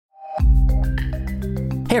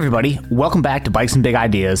Hey everybody, welcome back to Bikes and Big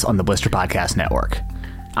Ideas on the Blister Podcast Network.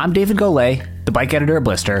 I'm David Golay, the bike editor at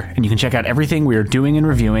Blister, and you can check out everything we are doing and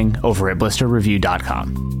reviewing over at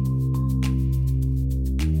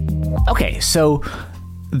blisterreview.com. Okay, so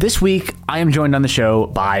this week I am joined on the show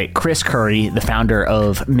by Chris Curry, the founder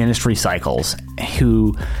of Ministry Cycles,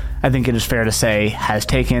 who I think it is fair to say has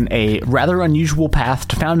taken a rather unusual path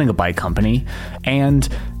to founding a bike company, and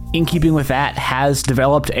in keeping with that, has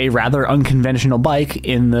developed a rather unconventional bike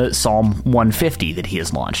in the Psalm 150 that he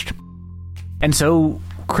has launched. And so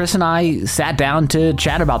Chris and I sat down to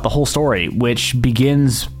chat about the whole story, which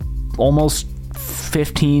begins almost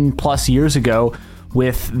 15 plus years ago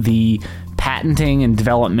with the patenting and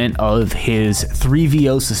development of his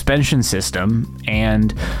 3VO suspension system,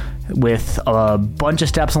 and with a bunch of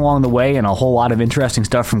steps along the way and a whole lot of interesting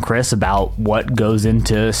stuff from Chris about what goes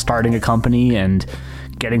into starting a company and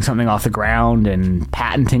getting something off the ground and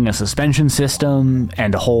patenting a suspension system,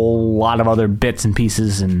 and a whole lot of other bits and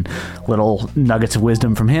pieces and little nuggets of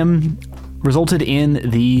wisdom from him, resulted in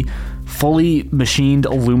the fully machined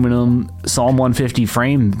aluminum Psalm 150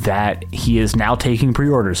 frame that he is now taking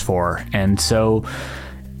pre-orders for. And so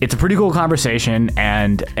it's a pretty cool conversation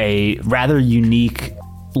and a rather unique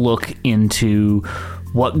look into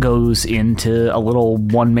what goes into a little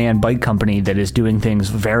one-man bike company that is doing things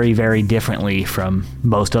very, very differently from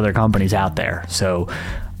most other companies out there. So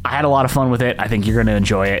I had a lot of fun with it. I think you're going to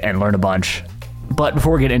enjoy it and learn a bunch. But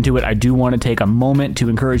before we get into it, I do want to take a moment to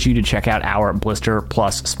encourage you to check out our Blister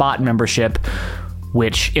Plus Spot membership,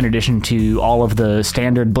 which, in addition to all of the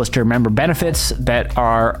standard Blister member benefits that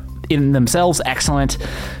are in themselves excellent,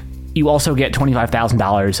 you also get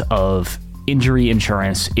 $25,000 of injury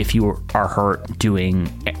insurance if you are hurt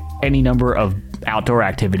doing any number of outdoor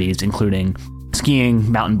activities, including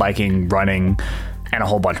skiing, mountain biking, running, and a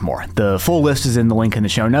whole bunch more. The full list is in the link in the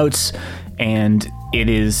show notes, and it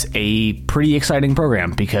is a pretty exciting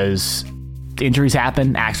program because injuries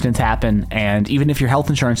happen, accidents happen, and even if your health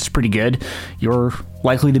insurance is pretty good, you're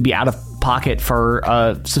likely to be out of pocket for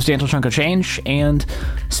a substantial chunk of change, and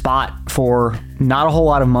Spot, for not a whole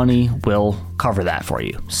lot of money, will cover that for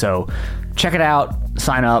you. So check it out,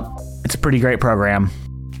 sign up. It's a pretty great program.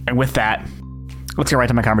 And with that, let's get right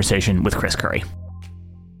to my conversation with Chris Curry.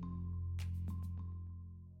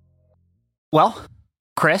 Well,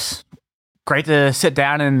 Chris, great to sit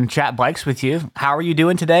down and chat bikes with you. How are you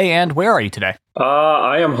doing today, and where are you today?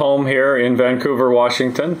 I am home here in Vancouver,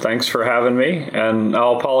 Washington. Thanks for having me. And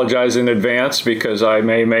I'll apologize in advance because I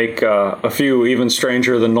may make a few even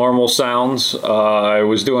stranger than normal sounds. I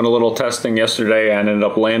was doing a little testing yesterday and ended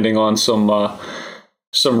up landing on some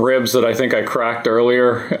ribs that I think I cracked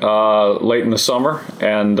earlier late in the summer.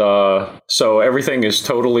 And so everything is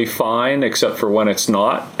totally fine except for when it's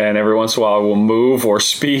not. And every once in a while I will move or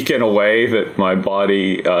speak in a way that my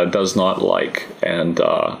body does not like. And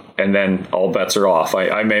then all bets are off.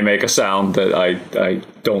 I may make a sound that I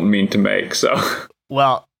don't mean to make. So,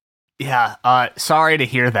 well, yeah, sorry to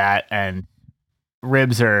hear that. And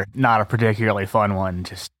ribs are not a particularly fun one.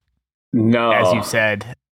 Just no, as you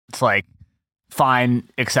said, it's like fine,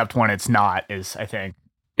 except when it's not, is, I think,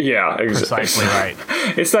 precisely right.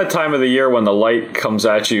 It's that time of the year when the light comes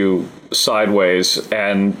at you sideways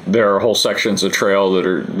and there are whole sections of trail that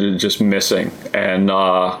are just missing. And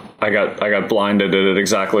I got blinded at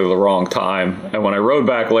exactly the wrong time. And when I rode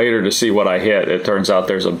back later to see what I hit, it turns out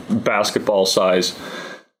there's a basketball size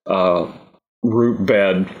root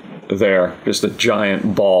bed there, just a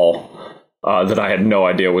giant ball that I had no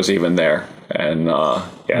idea was even there. And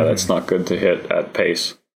that's not good to hit at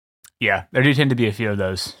pace. Yeah, there do tend to be a few of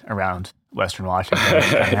those around Western Washington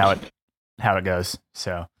and how it goes.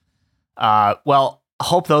 So, well,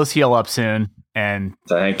 hope those heal up soon, and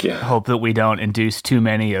thank you. Hope that we don't induce too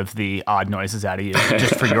many of the odd noises out of you,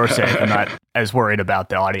 just for your sake. I'm not as worried about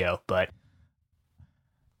the audio, but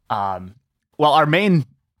well, our main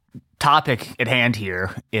topic at hand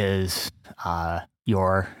here is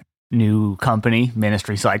your new company,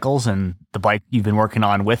 Ministry Cycles, and the bike you've been working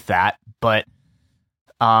on with that. But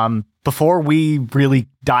before we really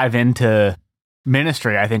dive into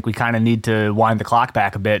Ministry, I think we kind of need to wind the clock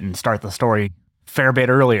back a bit and start the story a fair bit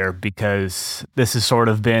earlier, because this has sort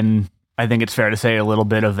of been, I think it's fair to say, a little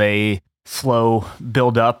bit of a slow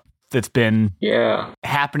build up that's been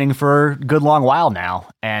happening for a good long while now.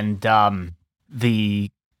 And as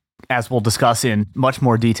we'll discuss in much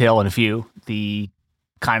more detail in a few, the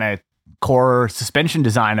kind of core suspension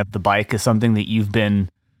design of the bike is something that you've been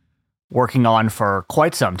working on for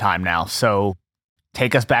quite some time now. So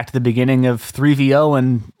take us back to the beginning of 3VO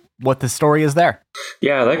and what the story is there.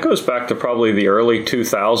 Yeah, that goes back to probably the early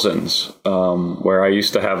 2000s, where I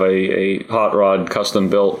used to have a hot rod custom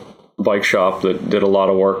built bike shop that did a lot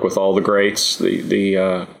of work with all the greats,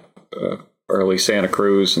 the early Santa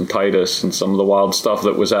Cruz and Titus and some of the wild stuff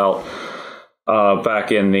that was out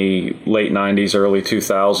back in the late 90s, early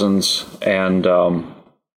 2000s, and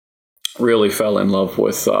really fell in love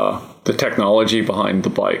with the technology behind the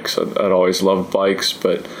bikes. I'd always loved bikes,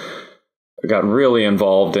 but I got really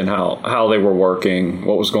involved in how they were working,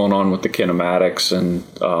 what was going on with the kinematics, and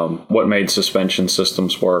what made suspension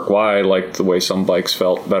systems work, why I liked the way some bikes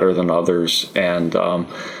felt better than others. And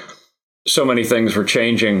so many things were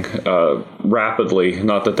changing rapidly.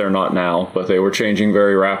 Not that they're not now, but they were changing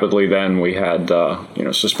very rapidly then. We had,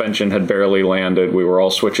 suspension had barely landed. We were all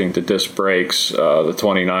switching to disc brakes. The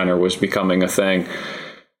 29er was becoming a thing.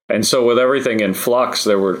 And so with everything in flux,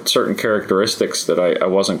 there were certain characteristics that I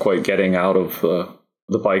wasn't quite getting out of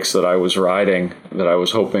the bikes that I was riding that I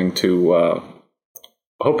was hoping to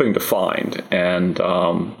find. And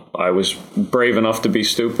I was brave enough to be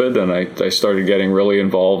stupid, and I started getting really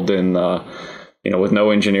involved in, with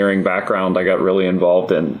no engineering background, I got really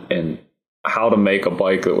involved in how to make a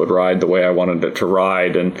bike that would ride the way I wanted it to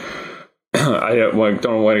ride. And I don't want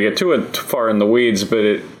to get too far in the weeds,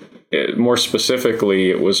 but more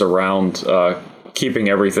specifically, it was around keeping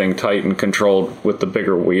everything tight and controlled with the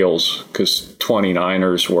bigger wheels, because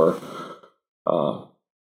 29ers were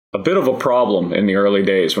a bit of a problem in the early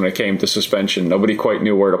days when it came to suspension. Nobody quite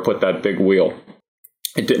knew where to put that big wheel.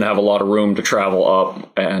 It didn't have a lot of room to travel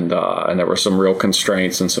up, and there were some real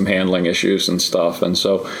constraints and some handling issues and stuff. And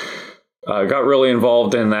so I got really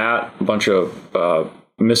involved in that, a bunch of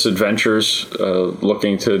misadventures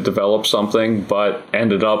looking to develop something, but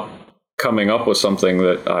ended up coming up with something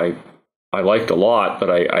that I liked a lot, but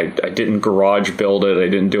I didn't garage build it. I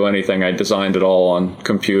didn't do anything. I designed it all on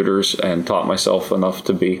computers and taught myself enough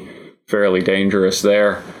to be fairly dangerous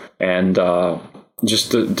there, and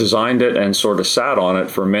just designed it and sort of sat on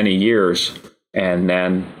it for many years. And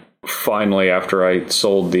then finally, after I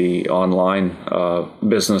sold the online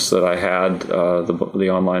business that I had, the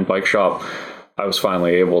online bike shop, I was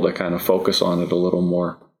finally able to kind of focus on it a little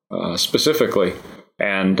more specifically,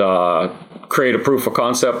 and create a proof of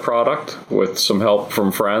concept product with some help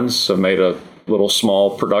from friends. So made a little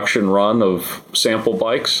small production run of sample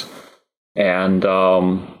bikes, and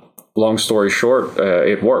long story short,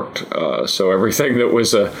 it worked. So everything that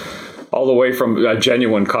was all the way from a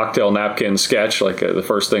genuine cocktail napkin sketch, like the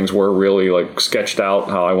first things were really like sketched out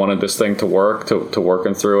how I wanted this thing to work, to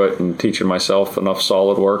working through it and teaching myself enough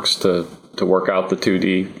SolidWorks to work out the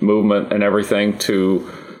 2D movement and everything, to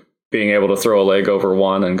being able to throw a leg over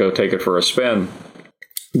one and go take it for a spin.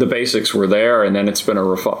 The basics were there, and then it's been a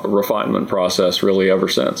refinement process really ever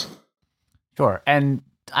since. Sure. And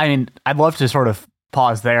I mean, I'd love to sort of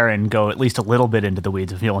pause there and go at least a little bit into the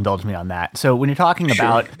weeds if you'll indulge me on that. So when you're talking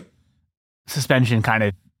about suspension kind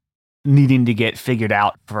of needing to get figured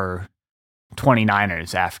out for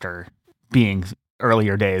 29ers after being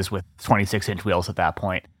earlier days with 26-inch wheels at that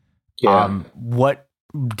point, what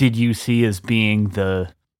did you see as being the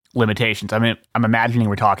limitations? I mean, I'm imagining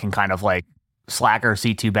we're talking kind of like slacker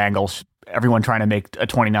C2 bangles, everyone trying to make a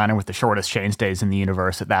 29er with the shortest chainstays in the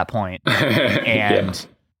universe at that point, and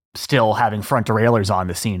still having front derailleurs on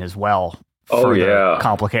the scene as well.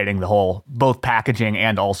 Complicating the whole, both packaging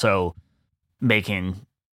and also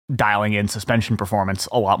dialing in suspension performance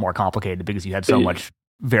a lot more complicated because you had so much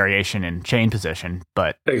variation in chain position.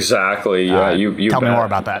 But exactly, you tell me more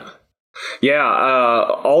about that. Yeah,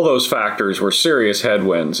 all those factors were serious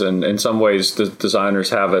headwinds, and in some ways, the designers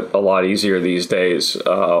have it a lot easier these days.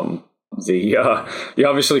 You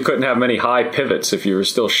obviously couldn't have many high pivots if you were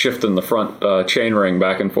still shifting the front chainring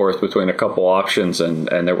back and forth between a couple options, and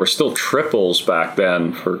there were still triples back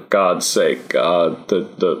then, for God's sake.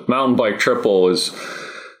 The mountain bike triple is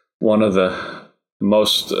one of the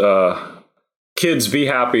most... kids, be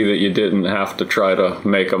happy that you didn't have to try to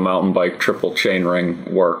make a mountain bike triple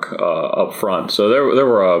chainring work up front. So there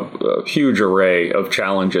were a huge array of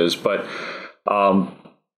challenges, but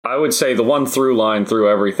I would say the one through line through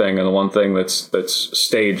everything, and the one thing that's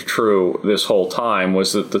stayed true this whole time,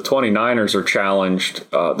 was that the 29ers are challenged.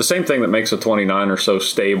 The same thing that makes a 29er so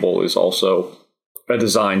stable is also a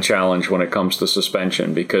design challenge when it comes to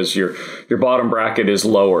suspension, because your bottom bracket is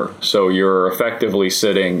lower, so you're effectively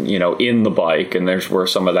sitting, in the bike, and there's where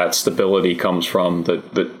some of that stability comes from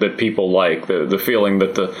that people like, the feeling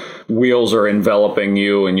that the wheels are enveloping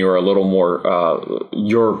you and you're a little more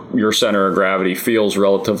your center of gravity feels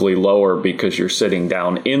relatively lower because you're sitting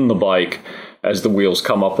down in the bike as the wheels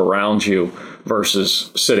come up around you versus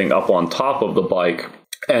sitting up on top of the bike.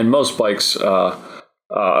 And most bikes,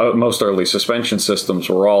 most early suspension systems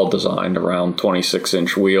were all designed around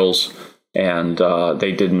 26-inch wheels, and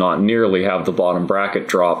they did not nearly have the bottom bracket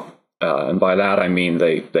drop. And by that, I mean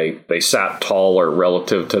they sat taller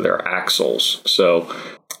relative to their axles. So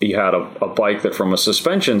you had a bike that, from a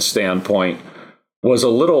suspension standpoint, was a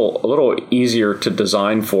little easier to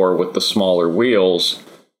design for with the smaller wheels.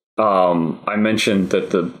 I mentioned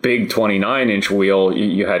that the big 29-inch wheel,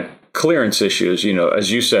 you had clearance issues.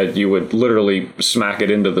 As you said, you would literally smack it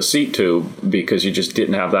into the seat tube because you just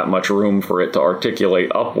didn't have that much room for it to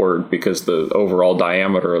articulate upward because the overall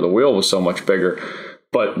diameter of the wheel was so much bigger.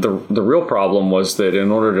 But the real problem was that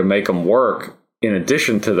in order to make them work, in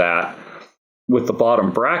addition to that, with the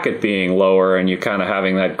bottom bracket being lower and you kind of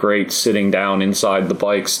having that great sitting down inside the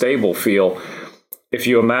bike stable feel, if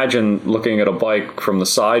you imagine looking at a bike from the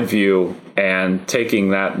side view and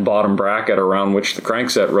taking that bottom bracket around which the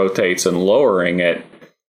crankset rotates and lowering it,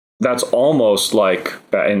 that's almost like,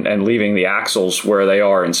 and leaving the axles where they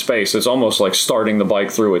are in space, it's almost like starting the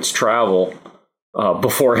bike through its travel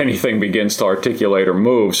before anything begins to articulate or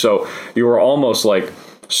move. So you were almost like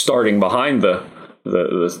starting behind the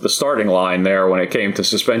starting line there when it came to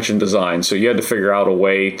suspension design. So you had to figure out a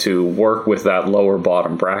way to work with that lower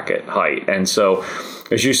bottom bracket height. And so,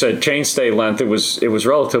 as you said, chainstay length, it was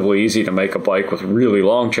relatively easy to make a bike with really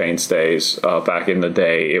long chainstays back in the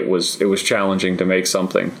day. It was challenging to make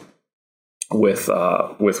something with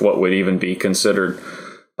what would even be considered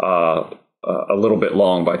a little bit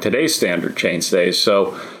long by today's standard chainstays.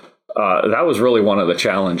 So that was really one of the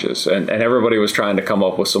challenges, and everybody was trying to come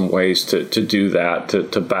up with some ways to do that,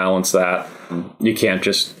 to balance that. You can't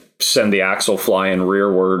just send the axle flying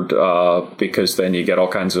rearward because then you get all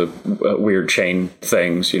kinds of weird chain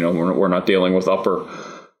things. We're not dealing with upper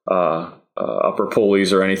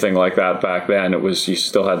pulleys or anything like that back then. It was, you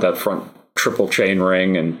still had that front triple chain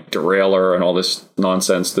ring and derailleur and all this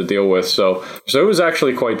nonsense to deal with. So it was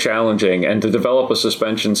actually quite challenging. And to develop a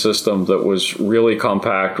suspension system that was really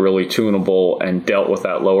compact, really tunable, and dealt with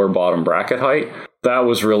that lower bottom bracket height, that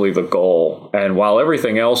was really the goal. And while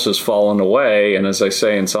everything else has fallen away, and as I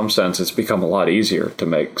say, in some sense, it's become a lot easier to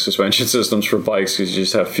make suspension systems for bikes because you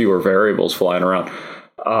just have fewer variables flying around.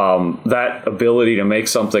 That ability to make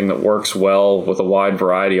something that works well with a wide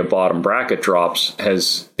variety of bottom bracket drops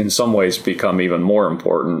has in some ways become even more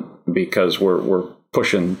important because we're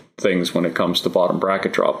pushing things when it comes to bottom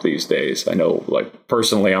bracket drop these days. I know, like,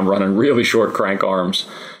 personally, I'm running really short crank arms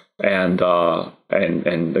and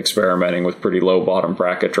experimenting with pretty low bottom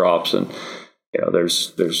bracket drops. And,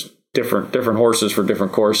 there's different horses for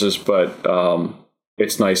different courses, but,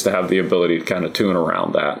 it's nice to have the ability to kind of tune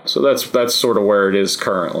around that. So that's sort of where it is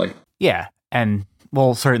currently. Yeah, and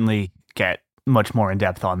we'll certainly get much more in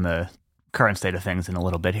depth on the current state of things in a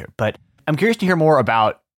little bit here. But I'm curious to hear more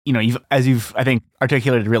about, you've I think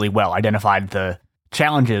articulated really well, identified the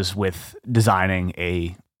challenges with designing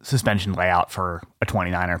a suspension layout for a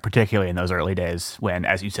 29er, particularly in those early days when,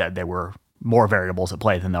 as you said, there were more variables at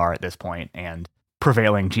play than there are at this point, and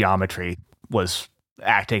prevailing geometry was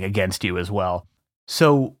acting against you as well.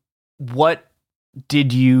 So what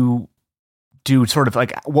did you do, sort of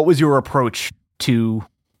like, what was your approach to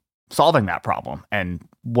solving that problem? And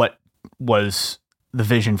what was the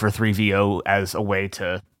vision for 3VO as a way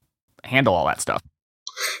to handle all that stuff?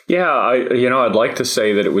 Yeah, I'd like to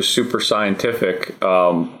say that it was super scientific,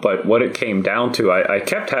 but what it came down to, I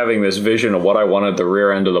kept having this vision of what I wanted the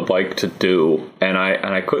rear end of the bike to do, and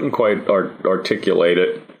I couldn't quite articulate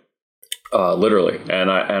it. Literally. And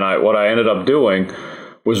what I ended up doing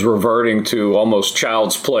was reverting to almost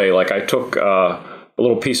child's play. Like, I took a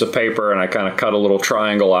little piece of paper and I kind of cut a little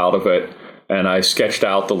triangle out of it, and I sketched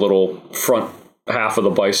out the little front half of the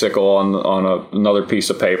bicycle on another piece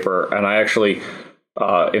of paper. And I actually,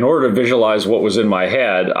 in order to visualize what was in my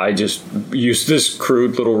head, I just used this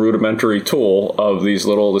crude little rudimentary tool of this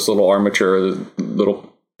little armature, little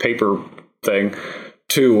paper thing,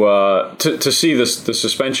 to see the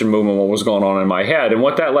suspension movement, what was going on in my head. And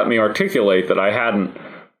what that let me articulate that I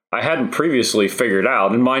hadn't previously figured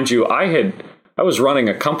out. And mind you, I was running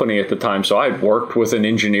a company at the time, so I'd worked with an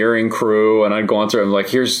engineering crew, and I'd gone through and like,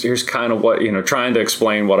 here's kind of what, trying to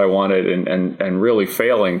explain what I wanted and really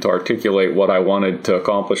failing to articulate what I wanted to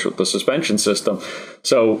accomplish with the suspension system.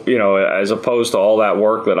 So, as opposed to all that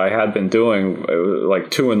work that I had been doing, like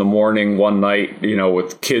 2 a.m. one night,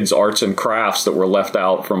 with kids' arts and crafts that were left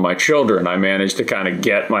out from my children, I managed to kind of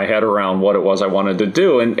get my head around what it was I wanted to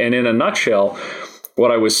do. And in a nutshell, what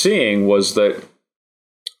I was seeing was that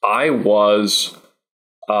I was,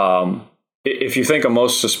 if you think of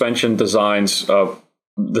most suspension designs,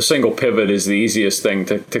 the single pivot is the easiest thing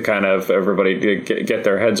to kind of everybody to get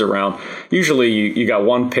their heads around. Usually you got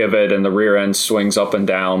one pivot and the rear end swings up and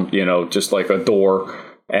down, just like a door.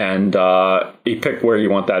 And you pick where you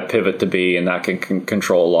want that pivot to be, and that can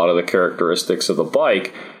control a lot of the characteristics of the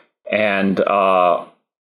bike. And,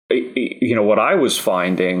 what I was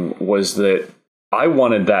finding was that I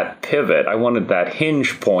wanted that pivot, I wanted that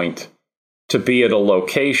hinge point to be at a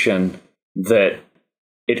location that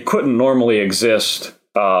it couldn't normally exist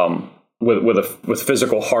with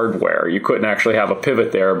physical hardware. You couldn't actually have a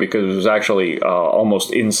pivot there because it was actually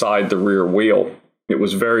almost inside the rear wheel. It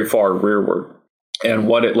was very far rearward. And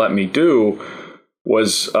what it let me do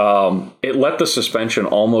was it let the suspension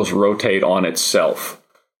almost rotate on itself.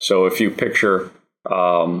 So if you picture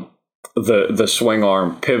the swing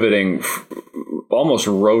arm pivoting, almost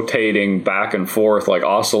rotating back and forth, like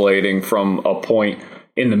oscillating from a point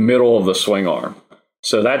in the middle of the swing arm.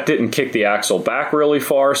 So that didn't kick the axle back really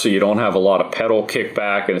far, so you don't have a lot of pedal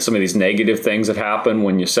kickback and some of these negative things that happen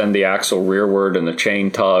when you send the axle rearward and the chain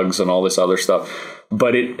tugs and all this other stuff.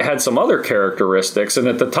 But it had some other characteristics, and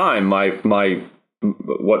at the time, my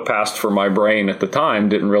what passed for my brain at the time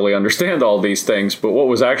didn't really understand all these things. But what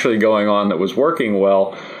was actually going on that was working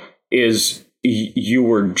well is you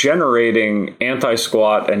were generating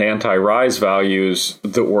anti-squat and anti-rise values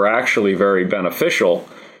that were actually very beneficial,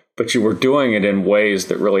 but you were doing it in ways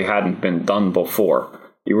that really hadn't been done before.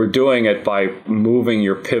 You were doing it by moving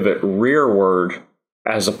your pivot rearward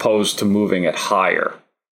as opposed to moving it higher.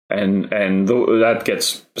 And that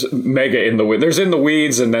gets mega in the weeds. There's in the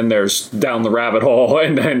weeds, and then there's down the rabbit hole,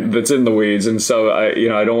 and then that's in the weeds. And so I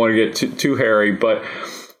don't want to get too hairy, but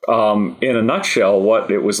in a nutshell,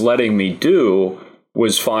 what it was letting me do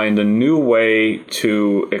was find a new way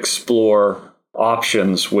to explore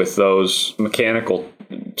options with those mechanical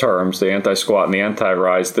terms, the anti-squat and the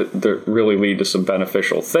anti-rise, that really lead to some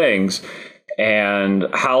beneficial things. And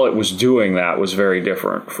how it was doing that was very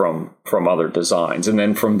different from other designs. And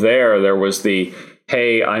then from there was the,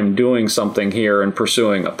 hey, I'm doing something here and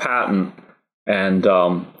pursuing a patent. And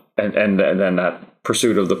then that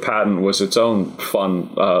pursuit of the patent was its own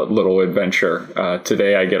fun little adventure.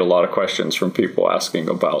 Today, I get a lot of questions from people asking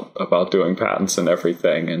about doing patents and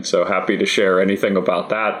everything. And so happy to share anything about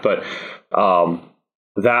that. But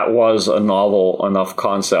that was a novel enough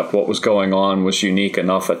concept. What was going on was unique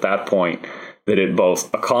enough at that point that it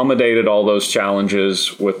both accommodated all those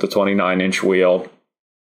challenges with the 29-inch wheel,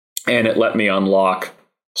 and it let me unlock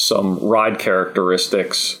some ride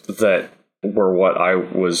characteristics that were what I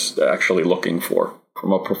was actually looking for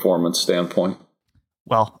from a performance standpoint.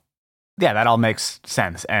 Well, yeah, that all makes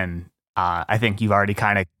sense. And I think you've already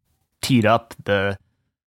kind of teed up the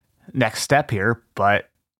next step here, but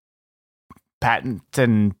patent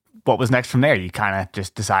and what was next from there? You kind of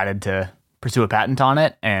just decided to pursue a patent on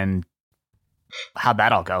it, and how'd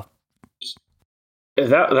that all go?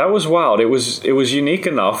 That was wild. It was unique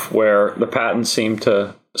enough where the patent seemed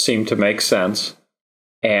to make sense,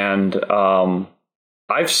 and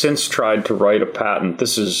I've since tried to write a patent.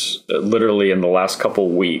 This is literally in the last couple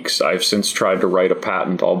weeks. I've since tried to write a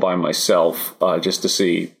patent all by myself, just to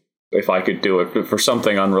see if I could do it for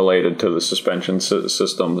something unrelated to the suspension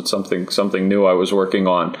system. It's something new I was working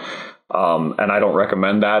on. And I don't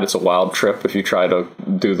recommend that. It's a wild trip if you try to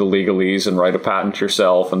do the legalese and write a patent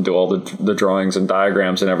yourself and do all the drawings and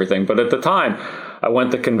diagrams and everything. But at the time, I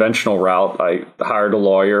went the conventional route. I hired a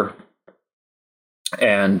lawyer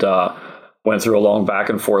and went through a long back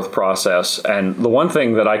and forth process. And the one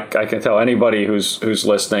thing that I can tell anybody who's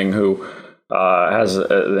listening who has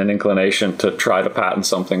an inclination to try to patent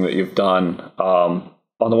something that you've done,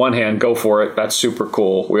 on the one hand, go for it. That's super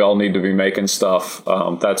cool. We all need to be making stuff.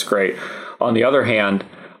 That's great. On the other hand,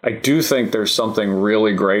 I do think there's something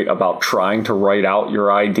really great about trying to write out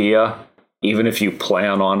your idea, even if you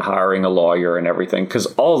plan on hiring a lawyer and everything, because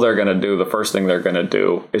all they're going to do, the first thing they're going to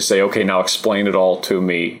do is say, okay, now explain it all to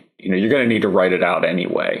me. You're going to need to write it out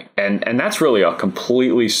anyway. And that's really a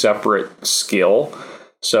completely separate skill.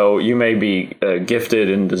 So you may be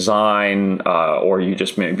gifted in design, or you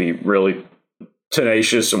just may be really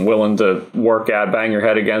tenacious and willing to bang your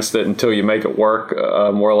head against it until you make it work,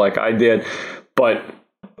 more like I did. But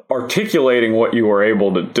articulating what you were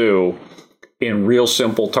able to do in real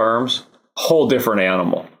simple terms, whole different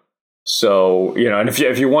animal. So, and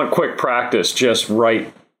if you want quick practice, just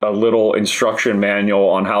write a little instruction manual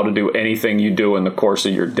on how to do anything you do in the course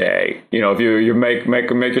of your day. If you make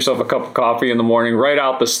yourself a cup of coffee in the morning, write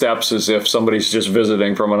out the steps as if somebody's just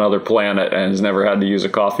visiting from another planet and has never had to use a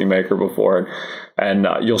coffee maker before. And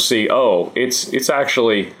you'll see, it's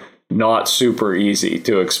actually not super easy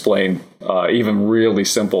to explain even really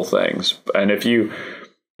simple things. And if you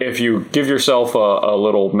if you give yourself a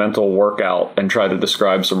little mental workout and try to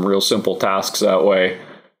describe some real simple tasks that way,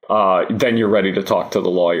 then you're ready to talk to the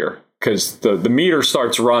lawyer, because the meter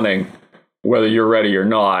starts running whether you're ready or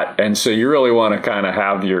not. And so you really want to kind of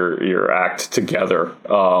have your act together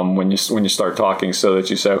when you start talking, so that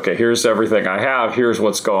you say, okay, here's everything I have, here's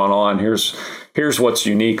what's going on, here's what's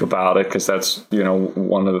unique about it, because that's,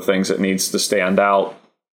 one of the things that needs to stand out.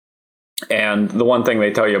 And the one thing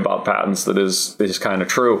they tell you about patents that is kind of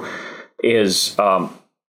true is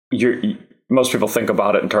most people think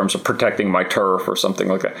about it in terms of protecting my turf or something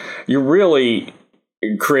like that. You're really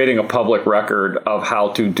creating a public record of how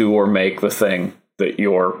to do or make the thing that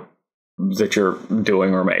you're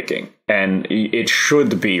doing or making. And it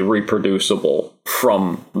should be reproducible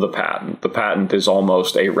from the patent. The patent is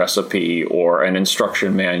almost a recipe or an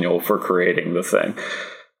instruction manual for creating the thing.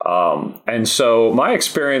 And so my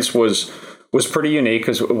experience was pretty unique,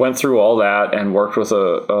 because I went through all that and worked with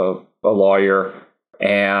a lawyer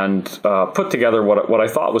and put together what I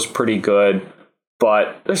thought was pretty good.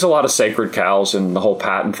 But there's a lot of sacred cows in the whole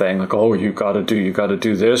patent thing, like, oh, you got to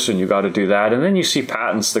do this and you got to do that. And then you see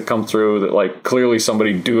patents that come through that, like, clearly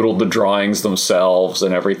somebody doodled the drawings themselves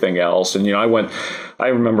and everything else. And, I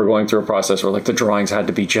remember going through a process where, like, the drawings had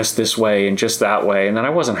to be just this way and just that way. And then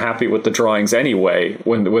I wasn't happy with the drawings anyway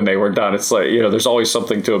when they were done. It's like, there's always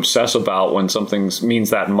something to obsess about when something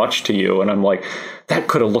means that much to you. And I'm like, that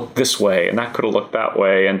could have looked this way and that could have looked that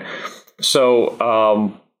way. And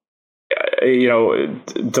so,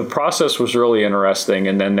 the process was really interesting.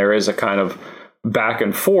 And then there is a kind of back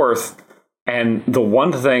and forth. And the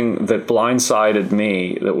one thing that blindsided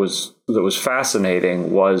me that was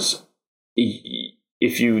fascinating was,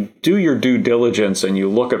 if you do your due diligence and you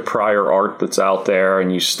look at prior art that's out there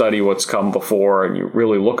and you study what's come before and you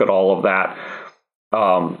really look at all of that,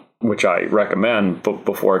 which I recommend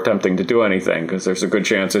before attempting to do anything, because there's a good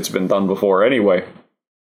chance it's been done before anyway.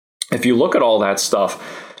 If you look at all that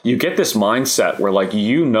stuff, you get this mindset where, like,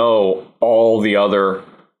 all the other,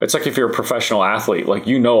 it's like if you're a professional athlete, like,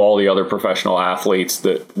 all the other professional athletes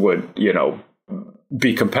that would,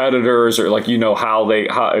 be competitors, or, like,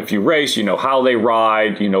 how if you race, how they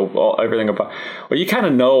ride, everything about, well, you kind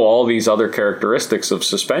of know all these other characteristics of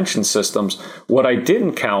suspension systems. What I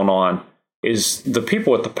didn't count on is the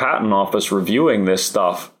people at the patent office reviewing this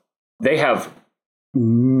stuff. They have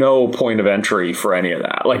no point of entry for any of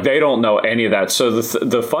that. Like, they don't know any of that. So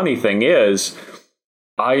the funny thing is,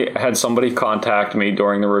 I had somebody contact me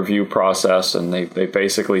during the review process, and they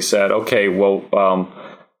basically said, okay, well,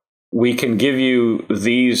 we can give you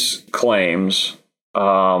these claims.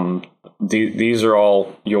 These are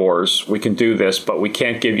all yours. We can do this, but we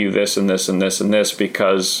can't give you this and this and this and this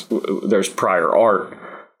because there's prior art.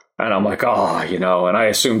 And I'm like, and I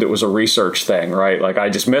assumed it was a research thing, right? Like, I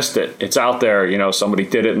just missed it. It's out there, somebody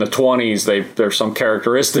did it in the 1920s. There's some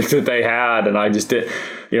characteristic that they had, and I just did,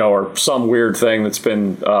 or some weird thing that's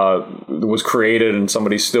been, was created and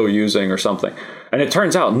somebody's still using or something. And it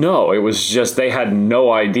turns out, no, it was just, they had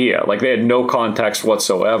no idea. Like, they had no context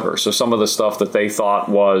whatsoever. So some of the stuff that they thought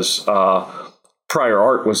was prior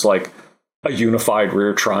art was like a unified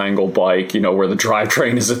rear triangle bike, where the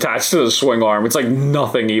drivetrain is attached to the swing arm. It's like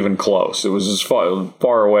nothing even close. It was as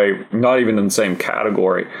far away, not even in the same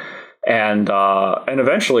category. And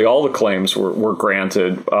eventually all the claims were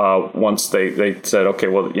granted once they said, okay,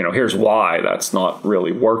 well, here's why that's not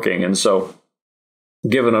really working. And so,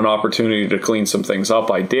 given an opportunity to clean some things up,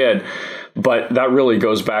 I did. But that really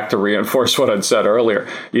goes back to reinforce what I'd said earlier.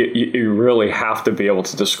 You really have to be able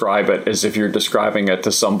to describe it as if you're describing it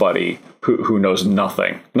to somebody who knows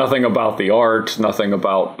nothing about the art, nothing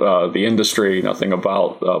about the industry, nothing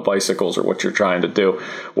about bicycles or what you're trying to do.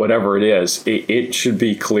 Whatever it is, it should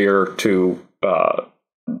be clear to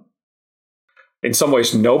in some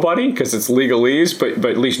ways nobody, because it's legalese, but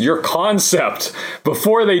at least your concept,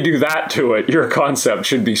 before they do that to it, your concept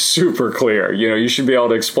should be super clear. You should be able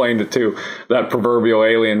to explain it to that proverbial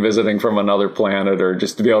alien visiting from another planet, or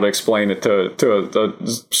just to be able to explain it to a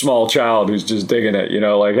small child who's just digging it,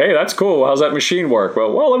 like, hey, that's cool. How's that machine work?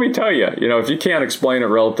 Well, let me tell you, if you can't explain it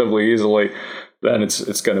relatively easily, then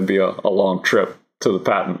it's going to be a long trip to the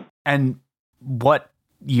patent. And what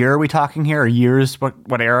year are we talking here? Or years?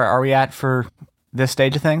 What era are we at for this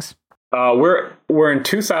stage of things? We're in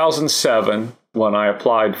 2007 when I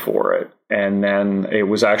applied for it, and then it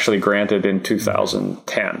was actually granted in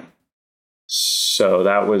 2010. So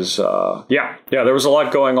that was there was a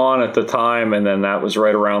lot going on at the time, and then that was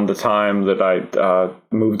right around the time that I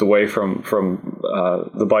moved away from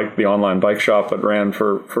the online bike shop that ran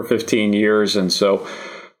for 15 years, and so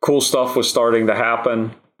cool stuff was starting to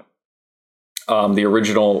happen. The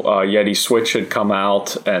original Yeti switch had come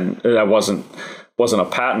out, and that wasn't a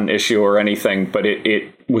patent issue or anything, but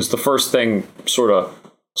it was the first thing sort of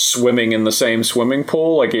swimming in the same swimming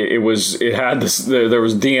pool. Like it had this, there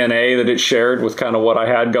was DNA that it shared with kind of what I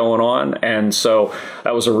had going on. And so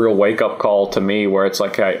that was a real wake up call to me, where it's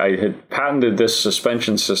like I had patented this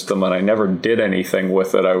suspension system and I never did anything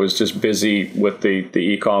with it. I was just busy with the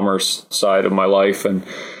e-commerce side of my life and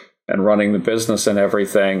running the business and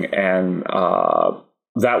everything. And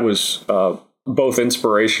that was both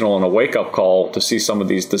inspirational and a wake up call to see some of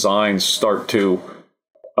these designs start to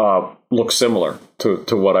look similar to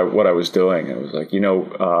what I was doing. It was like,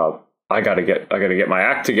 I got to get my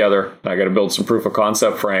act together. I got to build some proof of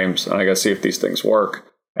concept frames, and I got to see if these things work.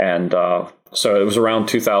 And so it was around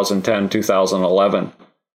 2010, 2011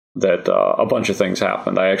 that a bunch of things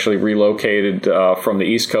happened. I actually relocated from the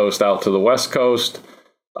East Coast out to the West Coast,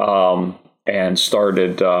 and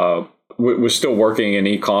started. Was still working in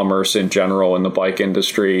e-commerce in general in the bike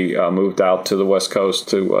industry. Moved out to the West Coast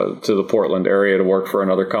to the Portland area to work for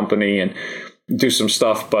another company and do some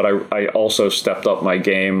stuff. But I also stepped up my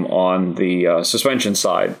game on the suspension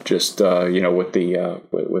side, just with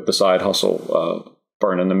the side hustle,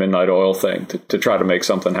 burning the midnight oil thing to try to make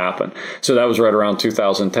something happen. So that was right around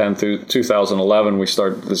 2010 through 2011. We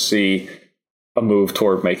started to see a move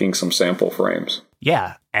toward making some sample frames.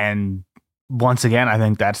 Yeah, and once again, I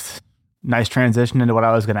think that's nice transition into what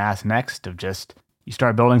I was going to ask next, of just you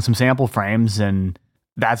start building some sample frames, and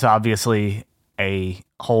that's obviously a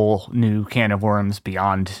whole new can of worms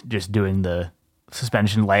beyond just doing the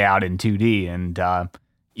suspension layout in 2D. And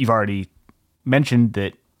you've already mentioned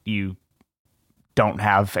that you don't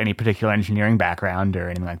have any particular engineering background or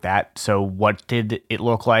anything like that. So what did it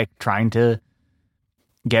look like trying to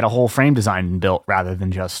get a whole frame design built rather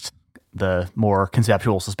than just the more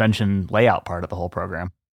conceptual suspension layout part of the whole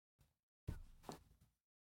program?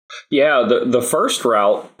 Yeah, the first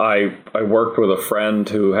route, I worked with a friend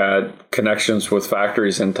who had connections with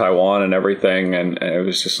factories in Taiwan and everything, and it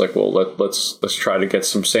was just like, well, let's try to get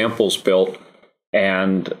some samples built.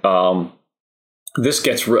 And this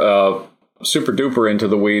gets super duper into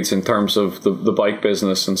the weeds in terms of the bike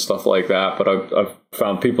business and stuff like that. But I've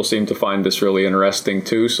found people seem to find this really interesting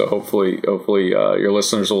too. So hopefully your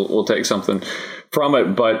listeners will take something from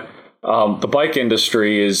it. But the bike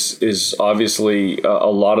industry is obviously a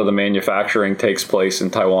lot of the manufacturing takes place in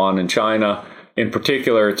Taiwan and China. In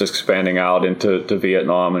particular, it's expanding out into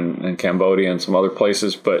Vietnam and Cambodia and some other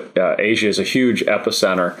places. But Asia is a huge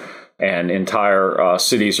epicenter, and entire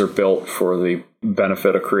cities are built for the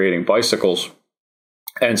benefit of creating bicycles.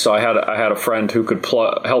 And so I had a friend who could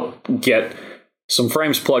help get some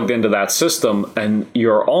frames plugged into that system, and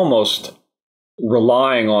you're almost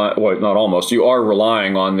relying on, well, not almost, you are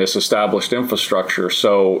relying on this established infrastructure.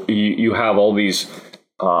 So you have all these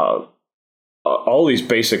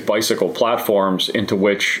basic bicycle platforms into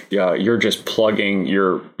which you're just plugging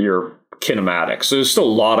your kinematics. So there's still a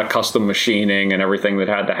lot of custom machining and everything that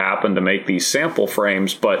had to happen to make these sample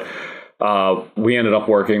frames, but we ended up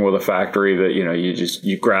working with a factory that,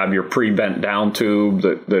 you grab your pre-bent down tube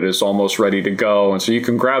that is almost ready to go. And so you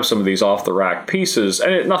can grab some of these off the rack pieces,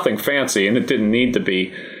 and nothing fancy. And it didn't need to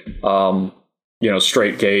be,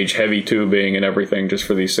 straight gauge, heavy tubing and everything just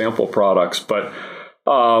for these sample products. But,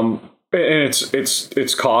 and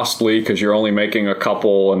it's costly because you're only making a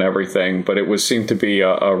couple and everything, but it seemed to be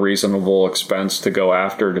a reasonable expense to go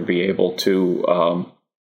after to be able to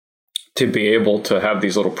have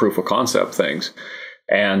these little proof of concept things.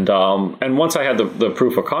 And once I had the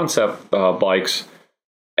proof of concept bikes,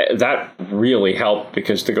 that really helped,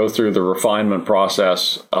 because to go through the refinement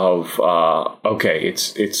process of,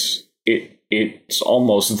 it's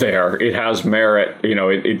almost there. It has merit.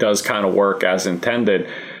 It does kind of work as intended.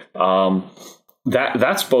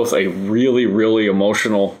 That's both a really, really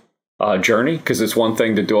emotional journey, because it's one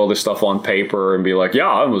thing to do all this stuff on paper and be like, yeah,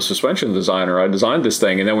 I'm a suspension designer, I designed this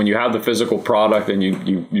thing. And then when you have the physical product and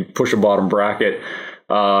you push a bottom bracket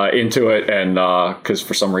into it, and because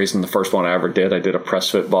for some reason the first one I ever did, I did a press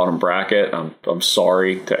fit bottom bracket. I'm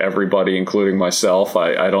sorry to everybody, including myself.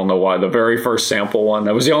 I don't know why. The very first sample one,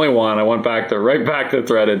 that was the only one. I went right back to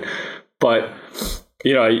threaded. But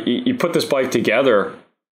you put this bike together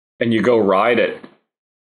and you go ride it.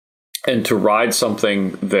 And to ride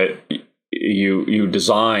something that you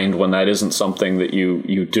designed when that isn't something that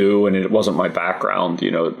you do, and it wasn't my background,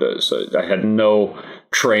 so I had no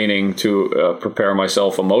training to prepare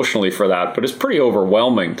myself emotionally for that. But it's pretty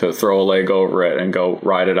overwhelming to throw a leg over it and go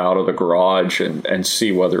ride it out of the garage and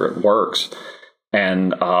see whether it works.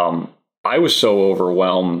 And I was so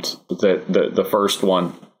overwhelmed that the first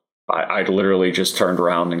one, I literally just turned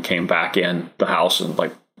around and came back in the house and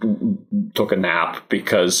like took a nap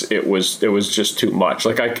because it was just too much.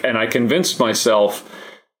 Like I convinced myself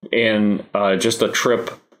in just a trip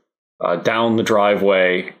down the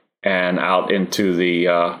driveway and out into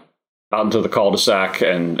the cul-de-sac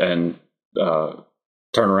and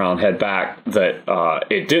turn around, head back, that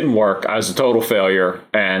it didn't work. I was a total failure,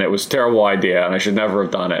 and it was a terrible idea, and I should never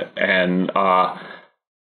have done it. And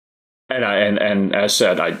as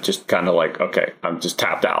said, I just kind of like, okay, I'm just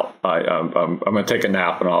tapped out. I'm going to take a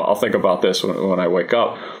nap, and I'll think about this when I wake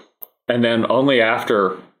up. And then only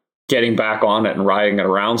after getting back on it and riding it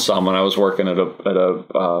around some, when I was working at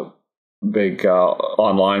a big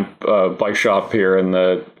online bike shop here in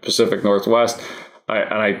the Pacific Northwest,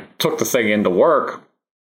 I took the thing into work,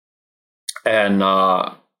 and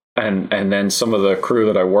then some of the crew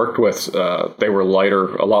that I worked with, they were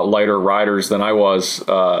a lot lighter riders than I was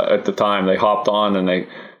at the time. They hopped on and like,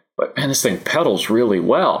 man, this thing pedals really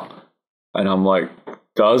well. And I'm like,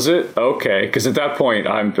 does it? Okay. Because at that point,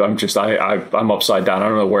 I'm upside down. I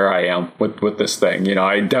don't know where I am with this thing. You know,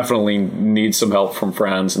 I definitely need some help from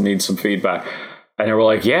friends and need some feedback. And they were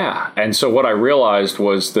like, yeah. And so what I realized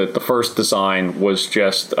was that the first design was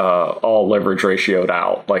just all leverage ratioed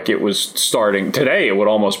out. Like it was starting today, it would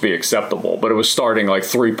almost be acceptable, but it was starting like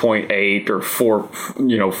 3.8 or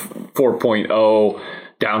 4.0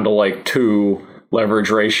 down to like 2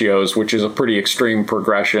 leverage ratios, which is a pretty extreme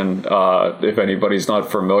progression. If anybody's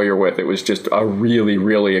not familiar with it, was just a really,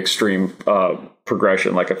 really extreme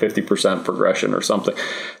progression, like a 50% progression or something.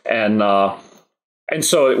 And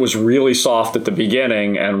so it was really soft at the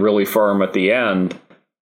beginning and really firm at the end.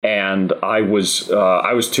 And I was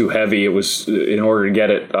too heavy. It was, in order to get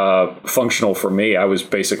it functional for me, I was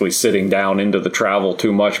basically sitting down into the travel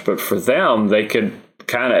too much. But for them, they could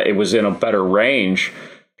it was in a better range.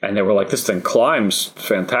 And they were like, this thing climbs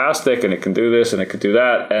fantastic, and it can do this and it could do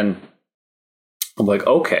that. And I'm like,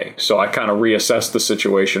 okay. So I kind of reassessed the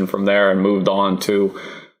situation from there and moved on to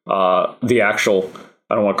the actual,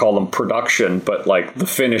 I don't want to call them production, but like the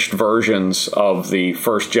finished versions of the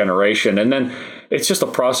first generation. And then it's just a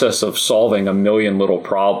process of solving a million little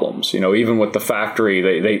problems. You know, even with the factory,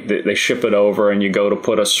 they ship it over and you go to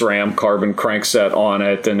put a SRAM carbon crankset on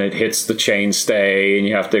it and it hits the chainstay, and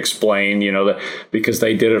you have to explain, you know, that because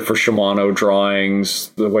they did it for Shimano drawings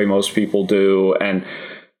the way most people do. And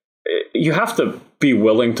you have to be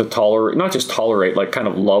willing to tolerate, not just tolerate, like kind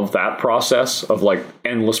of love that process of like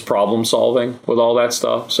endless problem solving with all that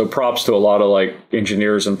stuff. So props to a lot of like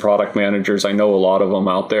engineers and product managers. I know a lot of them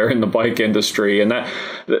out there in the bike industry, and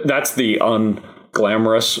that's the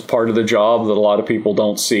unglamorous part of the job that a lot of people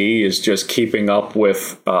don't see, is just keeping up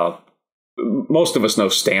with most of us know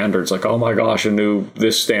standards, like, oh my gosh, new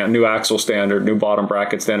axle standard, new bottom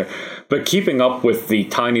bracket standard, but keeping up with the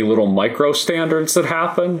tiny little micro standards that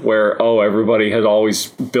happen where, oh, everybody has always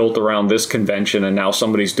built around this convention, and now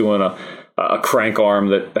somebody's doing a crank arm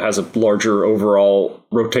that has a larger overall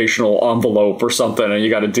rotational envelope or something, and you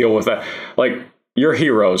got to deal with that. Like, you're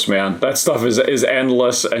heroes, man. That stuff is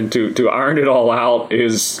endless, and to iron it all out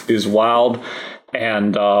is wild.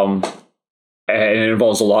 And it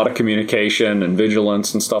involves a lot of communication and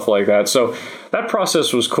vigilance and stuff like that. So that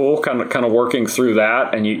process was cool, kind of working through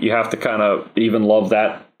that. And you have to kind of even love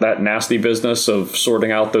that nasty business of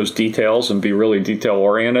sorting out those details and be really detail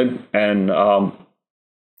oriented. And I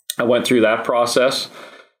went through that process,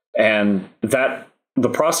 and the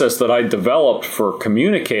process that I developed for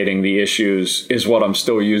communicating the issues is what I'm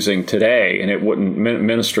still using today. And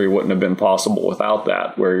ministry wouldn't have been possible without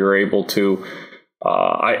that, where you're able to,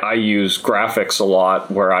 I use graphics a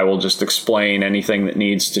lot, where I will just explain anything that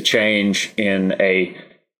needs to change in a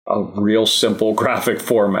real simple graphic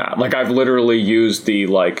format. Like, I've literally used the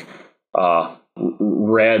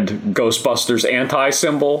red Ghostbusters anti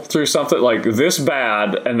symbol through something like this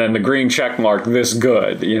bad, and then the green check mark this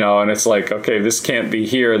good, you know, and it's like, okay, this can't be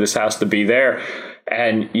here, this has to be there.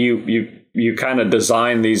 And you kind of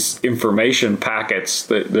design these information packets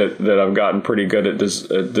that I've gotten pretty good at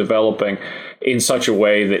developing in such a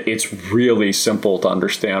way that it's really simple to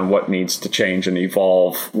understand what needs to change and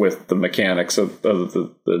evolve with the mechanics of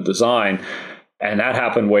the design. And that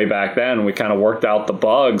happened way back then. We kind of worked out the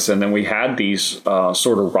bugs, and then we had these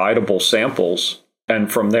sort of rideable samples.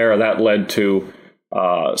 And from there, that led to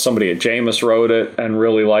somebody at Jamis wrote it and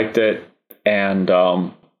really liked it. And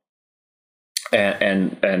they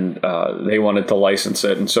wanted to license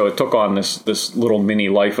it. And so it took on this little mini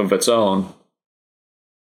life of its own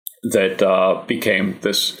that became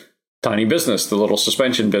this tiny business, the little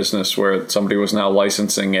suspension business, where somebody was now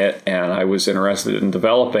licensing it, and I was interested in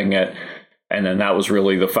developing it. And then that was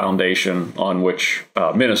really the foundation on which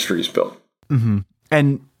Ministry's built. Mm-hmm.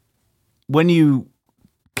 And when you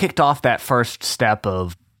kicked off that first step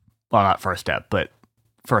of, well, not first step, but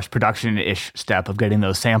first production-ish step of getting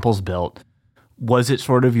those samples built, was it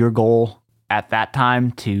sort of your goal at that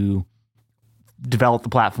time to develop the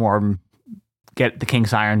platform, get the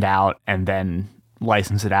kinks ironed out, and then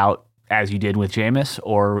license it out as you did with Jameis?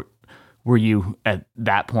 Or were you at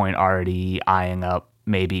that point already eyeing up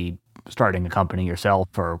maybe starting a company yourself,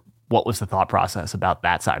 or what was the thought process about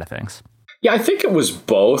that side of things? Yeah, I think it was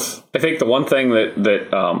both. I think the one thing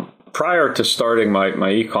that prior to starting my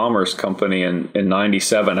e-commerce company in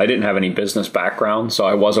 97, I didn't have any business background. So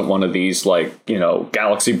I wasn't one of these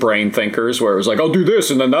galaxy brain thinkers where it was like, I'll do this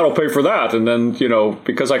and then that'll pay for that. And then,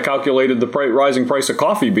 because I calculated the rising price of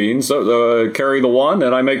coffee beans, carry the one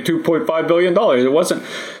and I make $2.5 billion. It wasn't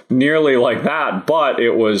nearly like that, but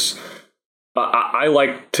it was, I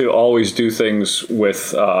like to always do things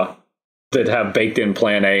with, that have baked in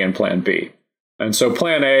plan A and plan B. And so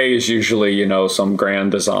plan A is usually, some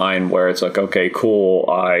grand design where it's like, okay, cool.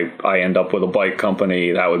 I end up with a bike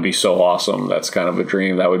company. That would be so awesome. That's kind of a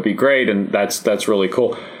dream. That would be great. And that's really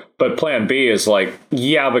cool. But plan B is like,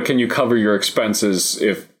 yeah, but can you cover your expenses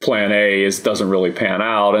if plan A doesn't really pan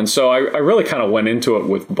out? And so I really kind of went into it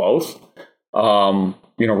with both.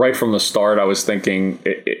 Right from the start, I was thinking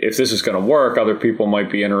if this is going to work, other people might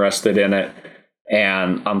be interested in it.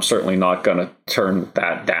 And I'm certainly not going to turn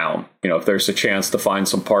that down. If there's a chance to find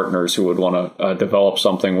some partners who would want to develop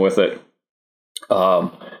something with it,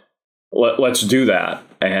 let's do that.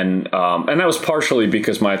 And that was partially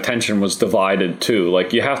because my attention was divided too.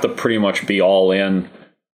 Like you have to pretty much be all in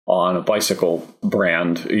on a bicycle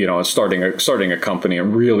brand, starting a company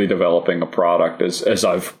and really developing a product as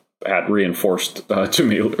I've had reinforced to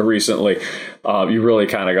me recently. You really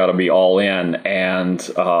kind of got to be all in, and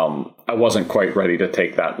I wasn't quite ready to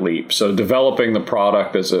take that leap. So developing the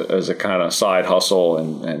product as a kind of side hustle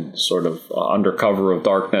and sort of under cover of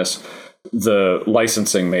darkness, the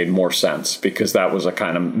licensing made more sense because that was a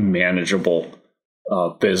kind of manageable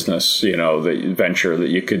business, the venture that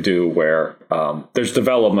you could do where there's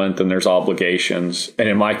development and there's obligations. And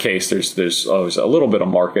in my case, there's always a little bit of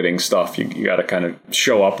marketing stuff. You got to kind of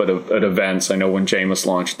show up at events. I know when Jameis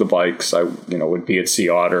launched the bikes, I would be at Sea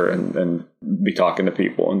Otter and be talking to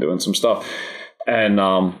people and doing some stuff. And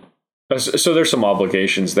so there's some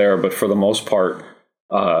obligations there, but for the most part,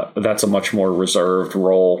 that's a much more reserved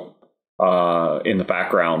role in the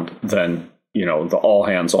background than the all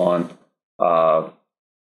hands on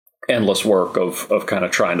endless work of kind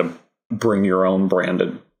of trying to bring your own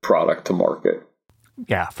branded product to market.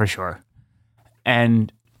 Yeah, for sure.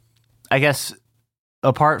 And I guess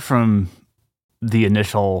apart from the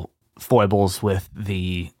initial foibles with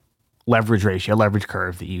the leverage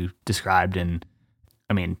curve that you described, and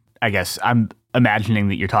I mean, I guess I'm imagining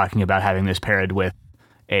that you're talking about having this paired with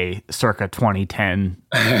a circa 2010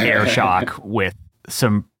 air shock with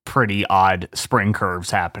some pretty odd spring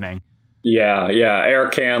curves happening. Yeah. Air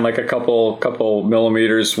can like a couple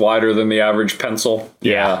millimeters wider than the average pencil.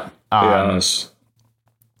 Yeah. Yes.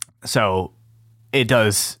 So it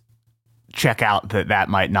does check out that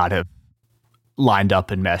might not have lined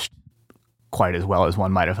up and meshed quite as well as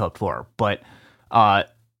one might have hoped for. But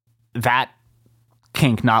that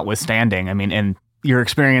kink notwithstanding, I mean, and your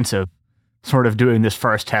experience of sort of doing this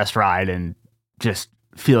first test ride and just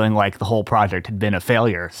feeling like the whole project had been a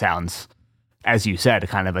failure sounds, as you said,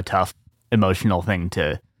 kind of a tough emotional thing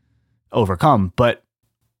to overcome. But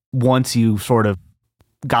once you sort of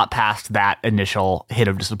got past that initial hit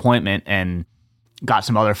of disappointment and got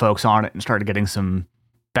some other folks on it and started getting some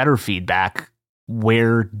better feedback,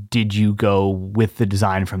 where did you go with the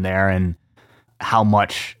design from there, and how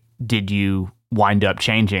much did you wind up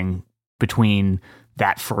changing between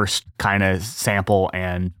that first kind of sample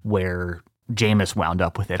and where Jameis wound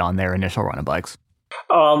up with it on their initial run of bikes?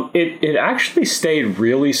 It actually stayed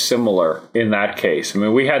really similar in that case. I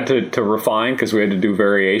mean, we had to refine because we had to do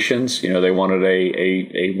variations. They wanted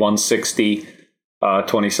a 160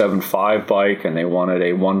 27.5 bike, and they wanted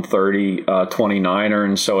a 130 29er.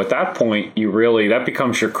 And so at that point, that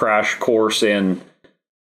becomes your crash course in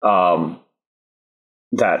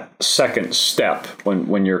that second step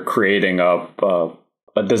when you're creating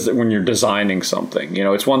when you're designing something.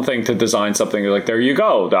 It's one thing to design something, you're like, there you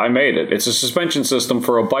go, I made it. It's a suspension system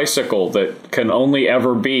for a bicycle that can only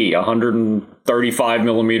ever be 135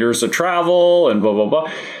 millimeters of travel and blah, blah,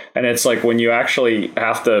 blah. And it's like when you actually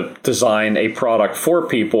have to design a product for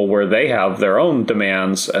people where they have their own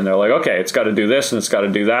demands and they're like, okay, it's got to do this and it's got to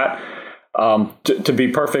do that. To be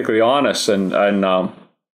perfectly honest, and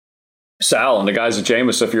Sal and the guys at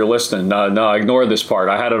Jameis, if you're listening, no, ignore this part.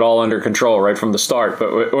 I had it all under control right from the start.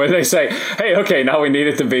 But when they say, hey, okay, now we need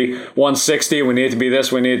it to be 160, we need it to be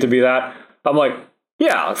this, we need it to be that, I'm like,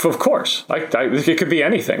 yeah, of course. It could be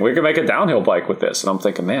anything. We could make a downhill bike with this. And I'm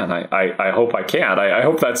thinking, man, I hope I can. I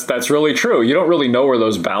hope that's really true. You don't really know where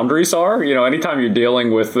those boundaries are. Anytime you're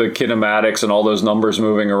dealing with the kinematics and all those numbers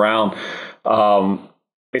moving around,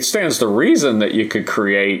 it stands to reason that you could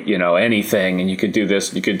create, anything, and you could do this,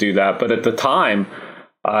 and you could do that. But at the time,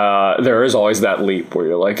 there is always that leap where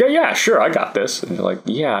you're like, yeah, sure, I got this. And you're like,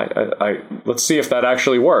 yeah, let's see if that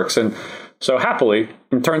actually works. And so happily,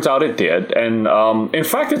 it turns out it did. And in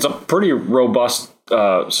fact, it's a pretty robust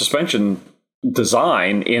suspension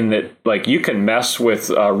design in that, like, you can mess with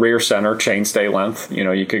rear center chainstay length.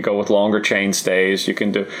 You could go with longer chainstays.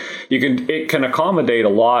 It can accommodate a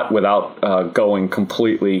lot without going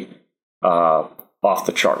completely off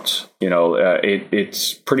the charts.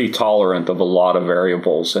 It's pretty tolerant of a lot of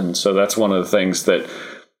variables, and so that's one of the things that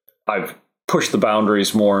I've pushed the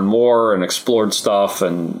boundaries more and more and explored stuff.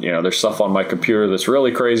 And there's stuff on my computer that's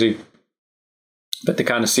really crazy. But to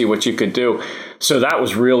kind of see what you could do. So that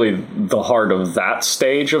was really the heart of that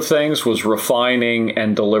stage of things, was refining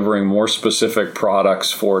and delivering more specific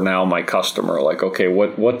products for now my customer. Like, okay,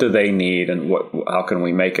 what do they need, and how can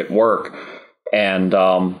we make it work? And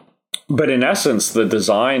but in essence, the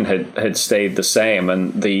design had stayed the same.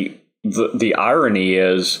 And the irony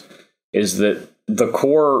is that the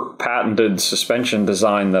core patented suspension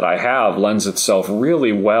design that I have lends itself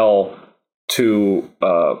really well to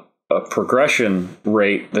a progression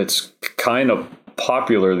rate that's kind of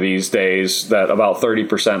popular these days, that about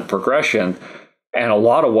 30% progression. And a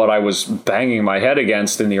lot of what I was banging my head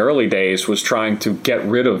against in the early days was trying to get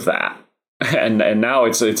rid of that. And now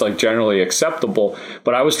it's like generally acceptable,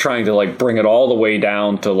 but I was trying to like bring it all the way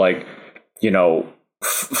down to like,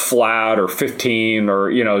 flat or 15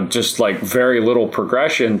 or, just like very little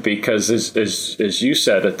progression, because as you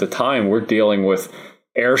said at the time, we're dealing with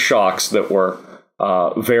air shocks that were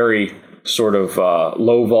very sort of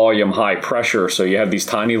low volume, high pressure. So you have these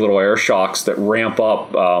tiny little air shocks that ramp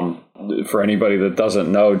up. For anybody that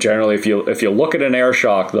doesn't know, generally, if you look at an air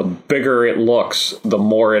shock, the bigger it looks, the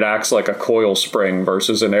more it acts like a coil spring,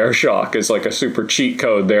 versus an air shock is like a super cheat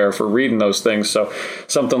code there for reading those things. So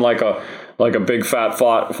something like a big fat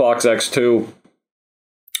Fox X2,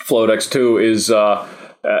 Float X2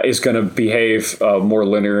 is going to behave more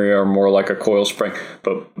linear or more like a coil spring.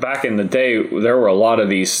 But back in the day, there were a lot of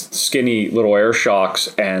these skinny little air shocks,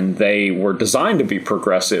 and they were designed to be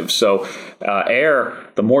progressive. So air,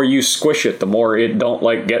 the more you squish it, the more it don't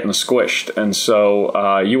like getting squished. And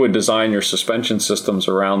so you would design your suspension systems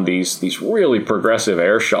around these really progressive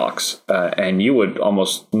air shocks, and you would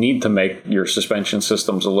almost need to make your suspension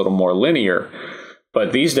systems a little more linear.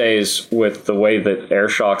 But these days, with the way that air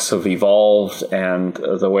shocks have evolved and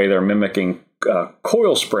the way they're mimicking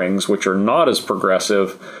coil springs, which are not as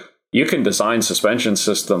progressive, you can design suspension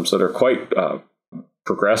systems that are quite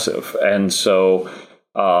progressive. And so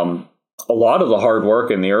a lot of the hard work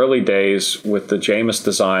in the early days with the Jameis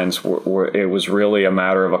designs, it was really a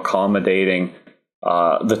matter of accommodating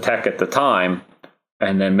the tech at the time,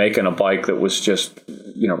 and then making a bike that was just,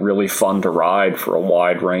 really fun to ride for a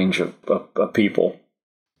wide range of people.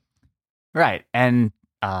 Right. And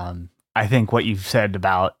I think what you've said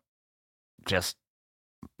about just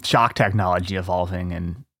shock technology evolving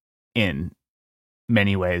and in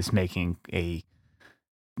many ways making a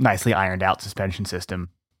nicely ironed out suspension system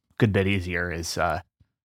a good bit easier is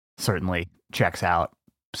certainly checks out.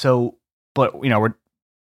 So, but we're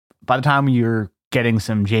by the time you're getting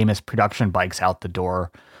some Jameis production bikes out the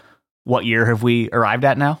door, what year have we arrived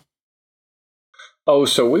at now? Oh,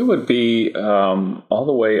 so we would be all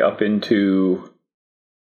the way up into,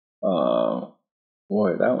 we're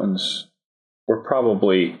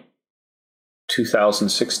probably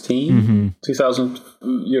 2016,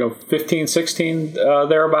 2015, 16,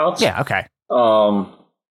 thereabouts. Yeah, okay.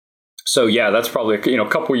 So yeah, that's probably, a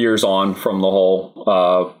couple years on from the whole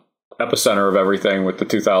epicenter of everything with the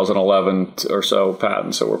 2011 or so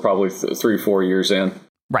patent. So we're probably 3-4 years in.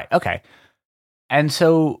 Right, okay. And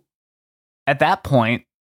so at that point,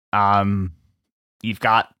 you've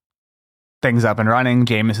got things up and running.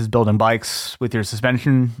 Jameis is building bikes with your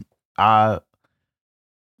suspension. Where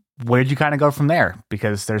did you kind of go from there?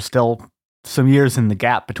 Because there's still some years in the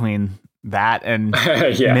gap between that and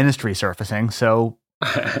Ministry surfacing. So,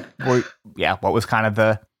 what was kind of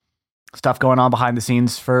the stuff going on behind the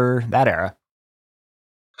scenes for that era?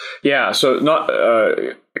 Yeah, so not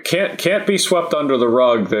can't be swept under the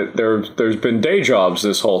rug that there's been day jobs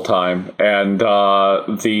this whole time, and the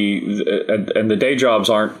day jobs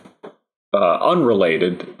aren't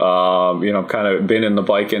unrelated. I've kind of been in the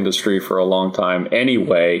bike industry for a long time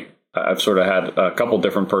anyway. I've sort of had a couple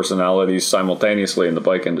different personalities simultaneously in the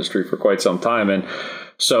bike industry for quite some time. And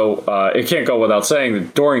so it can't go without saying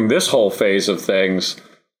that during this whole phase of things,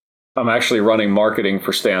 I'm actually running marketing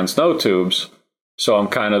for Stan Snow Tubes. So I'm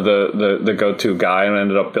kind of the go-to guy, and I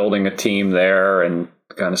ended up building a team there, and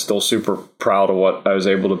kind of still super proud of what I was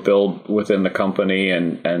able to build within the company,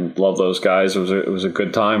 and love those guys. It was a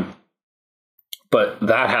good time. But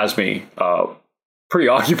that has me pretty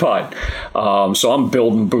occupied. So I'm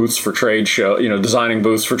building booths for trade show, designing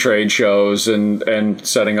booths for trade shows, and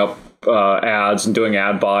setting up ads and doing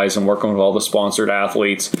ad buys and working with all the sponsored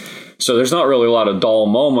athletes. So there's not really a lot of dull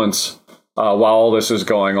moments while all this is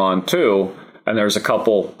going on too. And there's a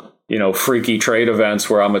couple, freaky trade events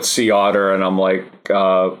where I'm at Sea Otter and I'm like,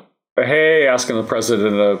 hey, asking the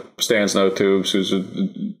president of Stan Snow Tubes, who's a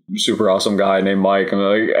super awesome guy named Mike. I'm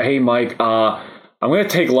like, hey, Mike, I'm going to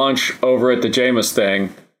take lunch over at the Jameis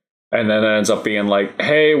thing. And then it ends up being like,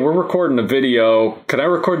 hey, we're recording a video. Can I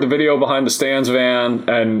record the video behind the Stan's van?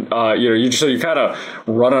 And, you're kind of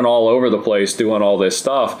running all over the place doing all this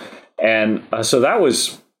stuff. And so that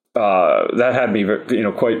had me,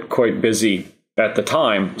 quite busy at the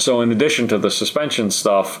time. So in addition to the suspension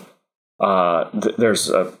stuff, there's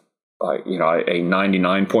a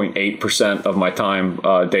 99.8% of my time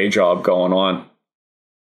day job going on.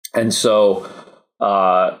 And so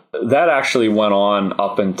that actually went on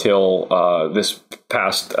up until this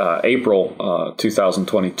past April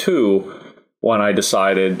 2022, when I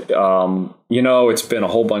decided, it's been a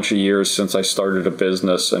whole bunch of years since I started a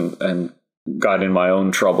business and got in my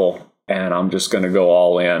own trouble, and I'm just going to go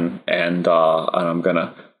all in, and I'm going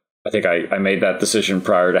to, I think I made that decision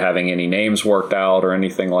prior to having any names worked out or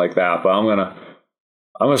anything like that, but I'm going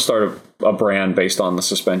to start a brand based on the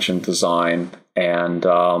suspension design, and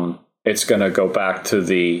it's going to go back to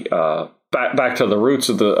the back to the roots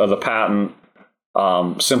of the patent,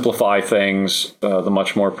 simplify things, the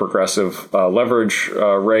much more progressive leverage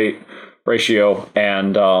ratio,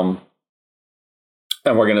 and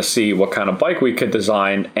we're going to see what kind of bike we could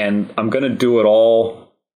design, and I'm going to do it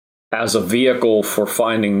all as a vehicle for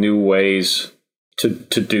finding new ways to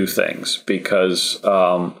do things, because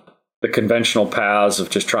the conventional paths of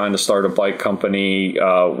just trying to start a bike company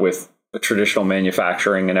with the traditional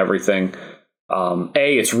manufacturing and everything,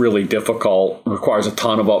 it's really difficult, requires a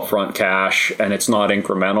ton of upfront cash, and it's not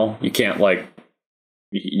incremental. You can't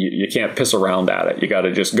you can't piss around at it. You got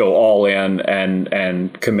to just go all in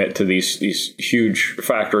and commit to these huge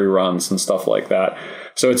factory runs and stuff like that.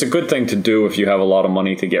 So it's a good thing to do if you have a lot of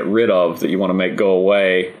money to get rid of that you want to make go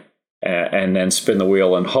away, and then spin the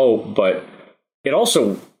wheel and hope. But it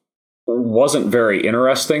also wasn't very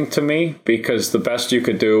interesting to me, because the best you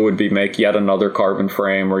could do would be make yet another carbon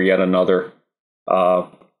frame or yet another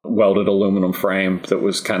welded aluminum frame that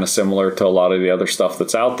was kind of similar to a lot of the other stuff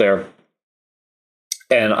that's out there.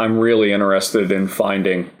 And I'm really interested in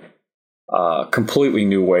finding completely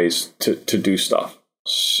new ways to do stuff.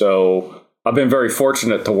 So I've been very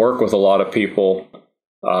fortunate to work with a lot of people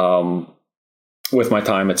with my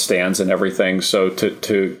time at Stan's and everything. So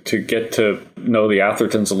to get to know the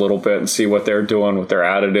Athertons a little bit and see what they're doing with their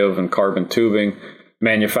additive and carbon tubing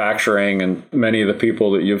manufacturing, and many of the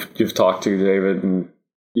people that you've talked to, David, and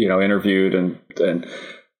interviewed, and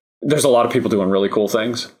there's a lot of people doing really cool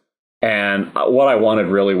things. And what I wanted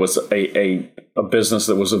really was a business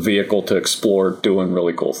that was a vehicle to explore doing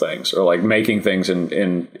really cool things, or like making things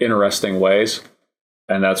in interesting ways.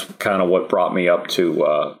 And that's kind of what brought me up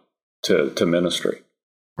to ministry.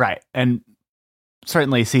 Right. And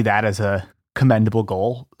certainly see that as a commendable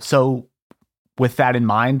goal. So with that in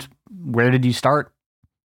mind, where did you start?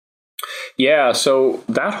 Yeah. So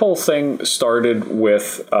that whole thing started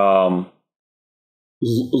with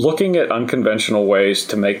looking at unconventional ways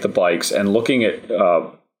to make the bikes, and looking at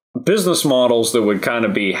business models that would kind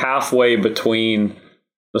of be halfway between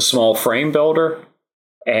the small frame builder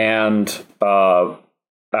and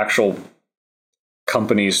actual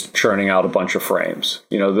companies churning out a bunch of frames.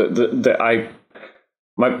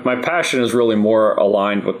 My passion is really more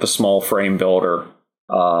aligned with the small frame builder.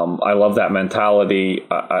 I love that mentality.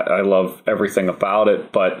 I love everything about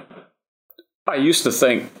it. But I used to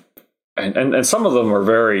think, and some of them are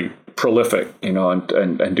very prolific,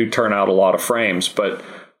 and do turn out a lot of frames. But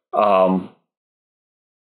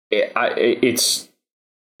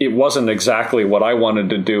it wasn't exactly what I wanted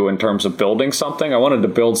to do in terms of building something. I wanted to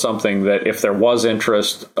build something that, if there was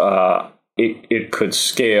interest, it could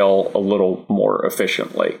scale a little more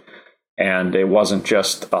efficiently. And it wasn't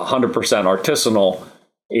just 100% artisanal.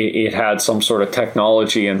 It had some sort of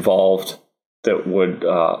technology involved that would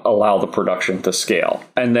allow the production to scale.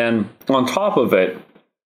 And then on top of it,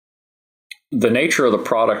 the nature of the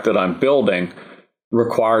product that I'm building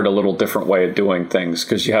required a little different way of doing things,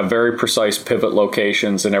 because you have very precise pivot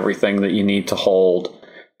locations and everything that you need to hold.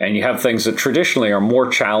 And you have things that traditionally are more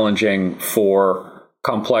challenging for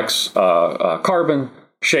complex carbon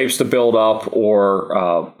shapes to build up,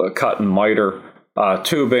 or cut and miter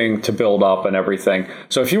tubing to build up and everything.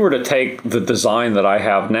 So if you were to take the design that I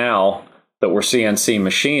have now that we're CNC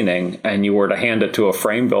machining, and you were to hand it to a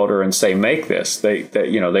frame builder and say, make this,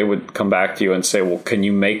 they would come back to you and say, well, can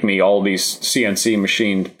you make me all these CNC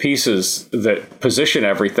machined pieces that position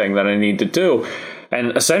everything that I need to do?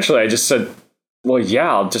 And essentially I just said, well,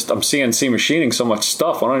 yeah, I'm CNC machining so much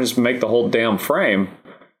stuff. Why don't I just make the whole damn frame?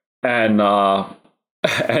 And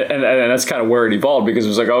that's kind of where it evolved, because it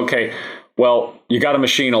was like, okay, well, you got to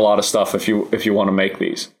machine a lot of stuff if you want to make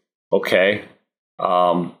these. Okay.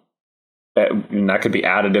 And that could be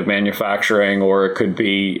additive manufacturing, or it could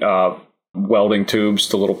be welding tubes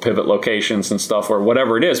to little pivot locations and stuff, or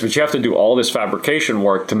whatever it is. But you have to do all this fabrication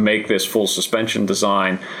work to make this full suspension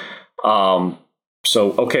design.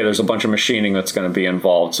 So, okay, there's a bunch of machining that's going to be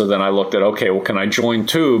involved. So then I looked at, okay, well, can I join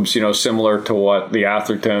tubes, similar to what the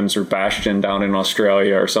Athertons or Bastion down in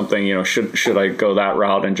Australia or something, should I go that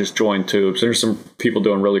route and just join tubes? There's some people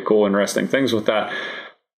doing really cool, interesting things with that.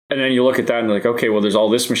 And then you look at that and you're like, okay, well, there's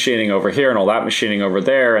all this machining over here and all that machining over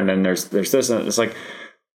there. And then there's this. And it's like,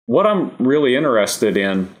 what I'm really interested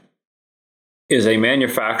in is a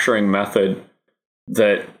manufacturing method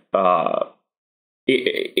that,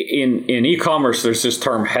 in e-commerce, there's this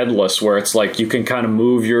term headless, where it's like you can kind of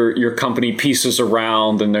move your company pieces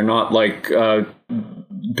around, and they're not like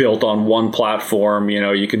built on one platform.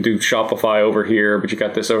 You can do Shopify over here, but you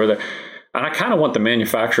got this over there. And I kind of want the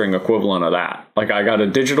manufacturing equivalent of that. Like, I got a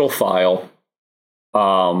digital file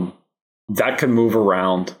that can move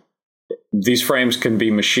around. These frames can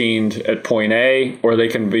be machined at point A, or they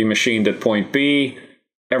can be machined at point B.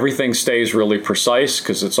 Everything stays really precise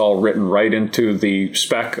because it's all written right into the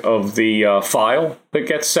spec of the file that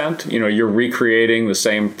gets sent. You're recreating the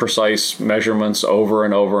same precise measurements over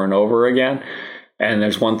and over and over again. And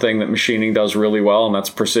there's one thing that machining does really well, and that's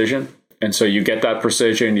precision. And so you get that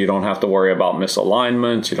precision. You don't have to worry about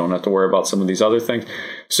misalignment. You don't have to worry about some of these other things.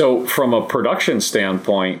 So from a production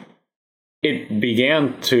standpoint,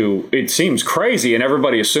 it seems crazy, and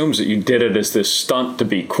everybody assumes that you did it as this stunt to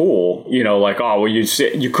be cool. Like, oh, well,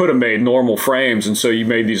 you could have made normal frames, and so you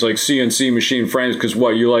made these like CNC machine frames because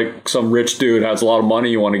what, you like some rich dude has a lot of money,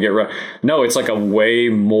 you want to get rid. No, it's like a way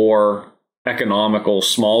more economical,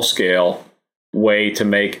 small scale way to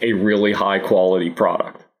make a really high quality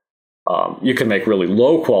product. You can make really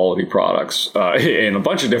low quality products in a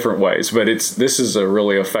bunch of different ways, but this is a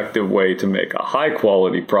really effective way to make a high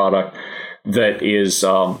quality product that is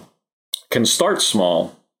can start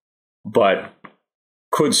small, but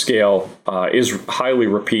could scale, is highly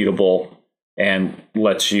repeatable, and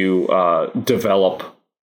lets you develop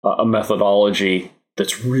a methodology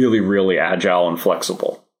that's really, really agile and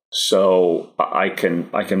flexible. So I can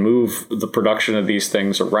move the production of these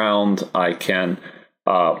things around. I can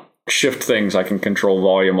shift things. I can control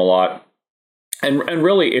volume a lot. And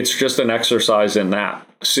really, it's just an exercise in that.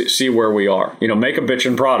 See where we are. Make a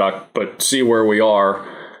bitchin' product, but see where we are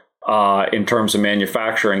in terms of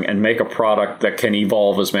manufacturing, and make a product that can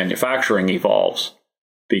evolve as manufacturing evolves,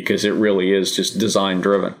 because it really is just design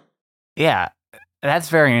driven. Yeah, that's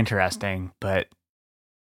very interesting, but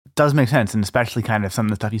it does make sense. And especially kind of some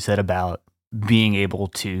of the stuff you said about being able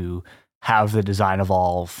to have the design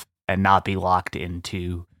evolve and not be locked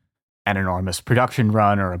into an enormous production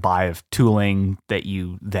run or a buy of tooling that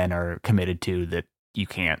you then are committed to, that you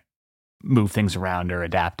can't move things around or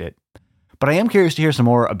adapt it. But I am curious to hear some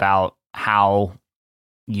more about how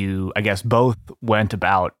you, I guess, both went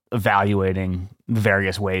about evaluating the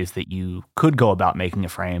various ways that you could go about making a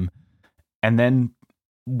frame. And then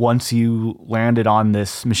once you landed on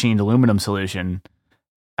this machined aluminum solution,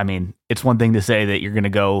 I mean, it's one thing to say that you're going to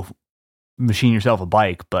go machine yourself a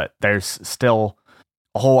bike, but there's still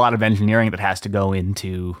a whole lot of engineering that has to go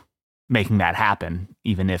into making that happen,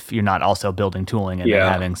 even if you're not also building tooling and then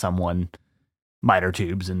having someone miter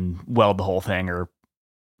tubes and weld the whole thing or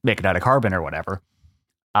make it out of carbon or whatever.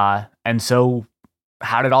 And so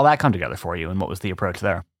how did all that come together for you, and what was the approach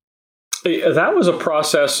there? That was a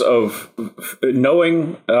process of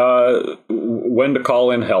knowing when to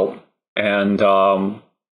call in help. And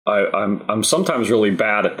I'm sometimes really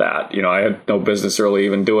bad at that. I had no business really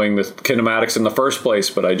even doing the kinematics in the first place,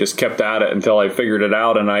 but I just kept at it until I figured it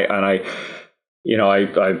out. And I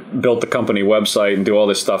I built the company website and do all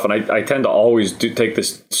this stuff, and I tend to always take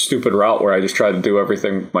this stupid route where I just try to do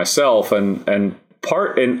everything myself. And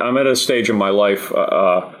I'm at a stage in my life.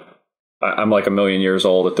 I'm like a million years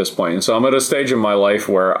old at this point, and so I'm at a stage in my life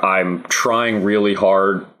where I'm trying really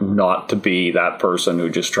hard not to be that person who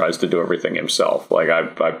just tries to do everything himself. Like I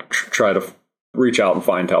try to reach out and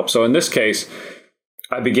find help. So in this case,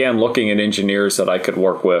 I began looking at engineers that I could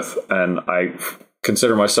work with, and I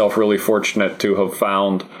consider myself really fortunate to have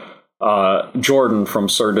found Jordan from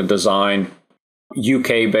Certa Design,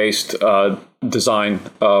 UK-based design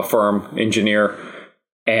firm engineer,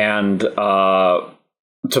 and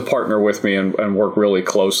to partner with me and work really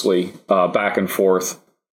closely back and forth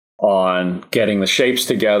on getting the shapes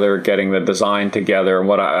together, getting the design together,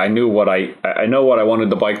 and I know what I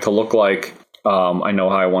wanted the bike to look like. I know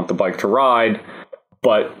how I want the bike to ride,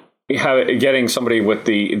 but getting somebody with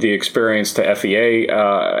the experience to FEA,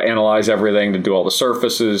 analyze everything, to do all the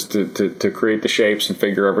surfaces, to create the shapes and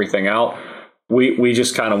figure everything out. We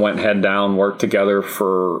just kind of went head down, worked together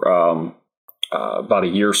for about a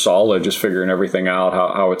year solid, just figuring everything out,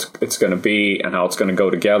 how it's going to be and how it's going to go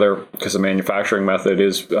together, because the manufacturing method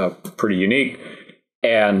is pretty unique.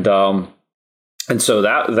 And so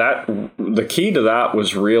that the key to that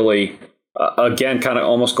was really, again, kind of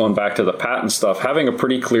almost going back to the patent stuff, having a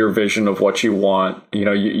pretty clear vision of what you want.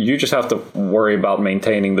 You just have to worry about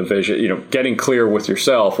maintaining the vision, getting clear with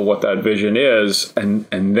yourself of what that vision is. And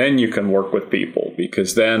then you can work with people,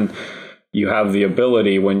 because then you have the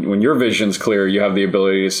ability, when your vision's clear, you have the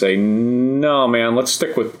ability to say, no, man, let's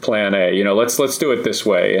stick with plan A. Let's do it this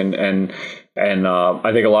way. And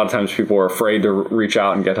I think a lot of times people are afraid to reach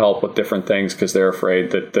out and get help with different things because they're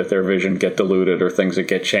afraid that their vision get diluted or things that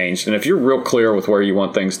get changed. And if you're real clear with where you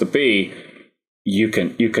want things to be, you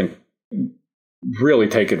can really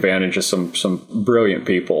take advantage of some brilliant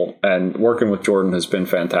people. And working with Jordan has been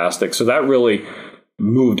fantastic. So that really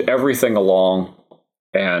moved everything along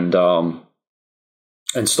and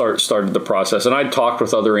started the process. And I talked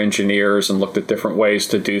with other engineers and looked at different ways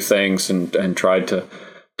to do things and tried to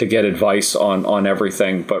get advice on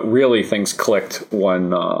everything. But really things clicked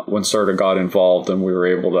when Certa got involved, and we were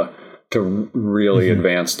able to really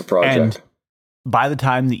advance the project. And by the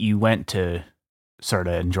time that you went to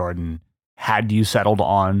Certa and Jordan, had you settled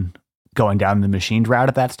on going down the machined route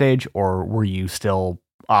at that stage, or were you still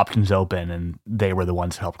options open and they were the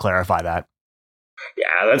ones to help clarify that?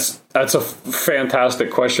 Yeah, that's a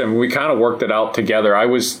fantastic question. We kind of worked it out together. I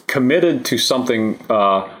was committed to something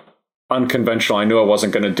unconventional. I knew I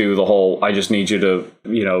wasn't going to do the whole, I just need you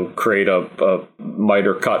to, create a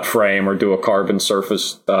miter cut frame or do a carbon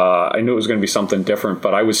surface. I knew it was going to be something different,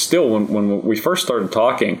 but I was still, when we first started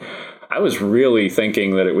talking, I was really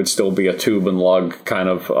thinking that it would still be a tube and lug kind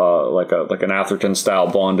of like an Atherton style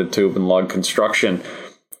bonded tube and lug construction.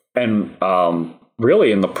 And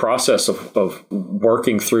really in the process of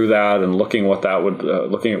working through that and looking at what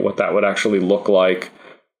that would actually look like,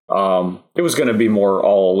 it was going to be more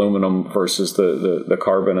all aluminum versus the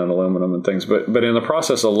carbon and aluminum and things. But in the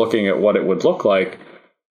process of looking at what it would look like,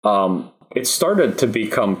 it started to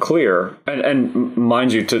become clear. And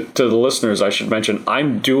mind you, to the listeners, I should mention,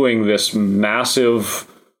 I'm doing this massive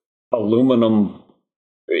aluminum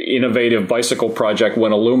innovative bicycle project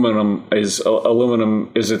when aluminum is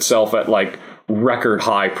itself at like record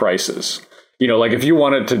high prices. Like if you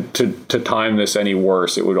wanted to time this any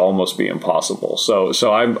worse, it would almost be impossible.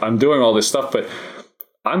 So I'm doing all this stuff, but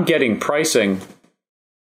I'm getting pricing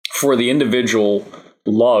for the individual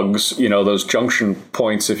lugs, those junction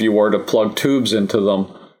points, if you were to plug tubes into them.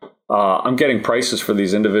 I'm getting prices for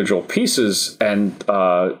these individual pieces, and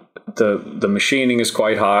the machining is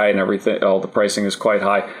quite high and everything, all the pricing is quite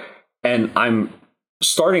high. And I'm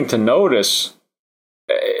starting to notice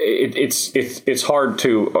it's hard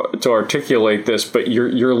to articulate this, but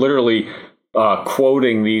you're literally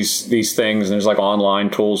quoting these things, and there's like online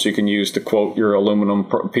tools you can use to quote your aluminum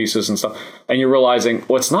pieces and stuff, and you're realizing,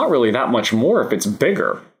 well, it's not really that much more if it's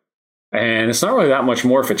bigger, and it's not really that much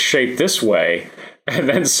more if it's shaped this way. And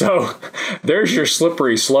then so there's your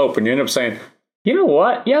slippery slope, and you end up saying, you know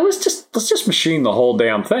what? Yeah, let's just machine the whole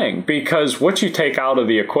damn thing, because what you take out of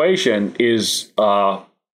the equation is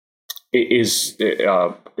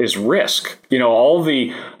risk. All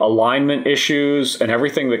the alignment issues and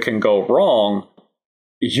everything that can go wrong,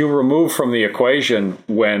 you remove from the equation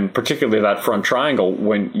when, particularly that front triangle,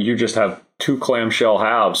 when you just have two clamshell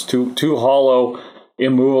halves, two hollow,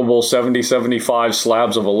 immovable 70-75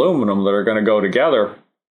 slabs of aluminum that are going to go together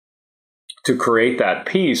to create that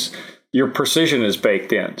piece. Your precision is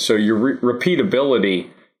baked in. So your repeatability,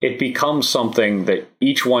 it becomes something that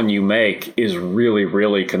each one you make is really,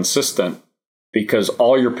 really consistent. because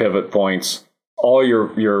all your pivot points, all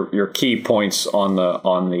your key points on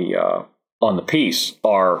the piece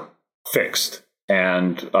are fixed,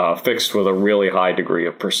 and fixed with a really high degree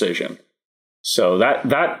of precision. So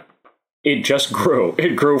that it just grew.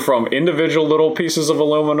 It grew from individual little pieces of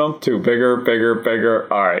aluminum to bigger.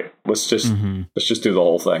 All right, let's just do the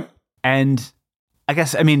whole thing. And I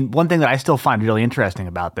guess, I mean, one thing that I still find really interesting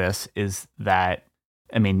about this is that,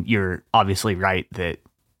 I mean, you're obviously right that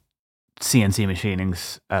CNC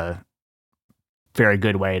machining's a very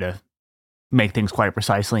good way to make things quite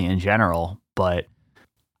precisely in general, but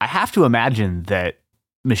I have to imagine that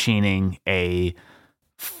machining a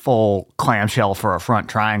full clamshell for a front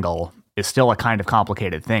triangle is still a kind of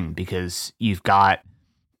complicated thing, because you've got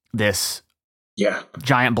this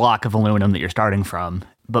giant block of aluminum that you're starting from,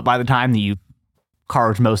 but by the time that you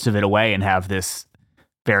carved most of it away and have this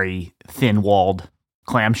very thin-walled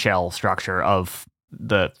clamshell structure of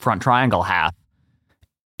the front triangle half,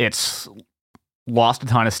 it's lost a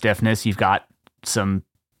ton of stiffness. You've got some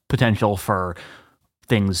potential for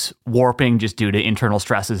things warping just due to internal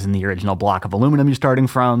stresses in the original block of aluminum you're starting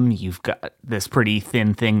from. You've got this pretty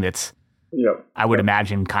thin thing that's, I would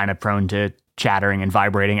imagine, kind of prone to chattering and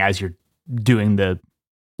vibrating as you're doing the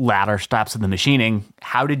latter steps of the machining.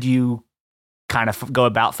 How did you kind of go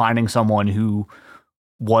about finding someone who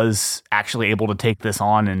was actually able to take this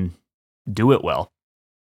on and do it well?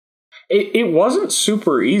 It wasn't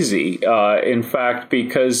super easy, in fact,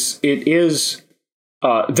 because it is.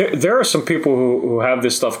 There are some people who have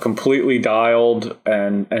this stuff completely dialed,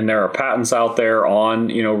 and there are patents out there on,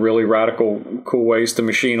 really radical, cool ways to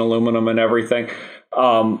machine aluminum and everything.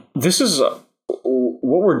 This is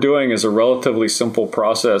what we're doing is a relatively simple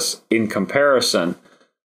process in comparison,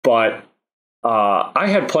 but I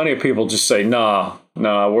had plenty of people just say, no,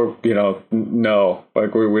 we're, no,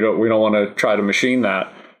 like we don't want to try to machine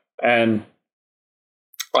that. And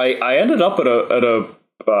I ended up at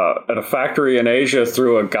a factory in Asia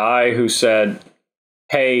through a guy who said,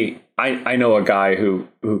 "Hey, I know a guy who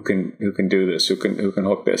can do this, who can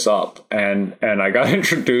hook this up." And I got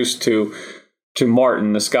introduced to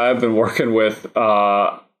Martin, this guy I've been working with,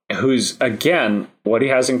 who's, again, what he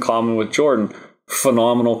has in common with Jordan,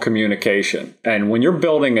 phenomenal communication. And when you're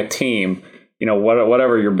building a team,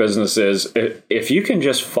 whatever your business is, if you can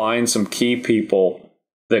just find some key people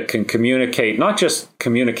that can communicate, not just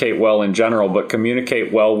communicate well in general, but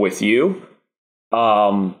communicate well with you,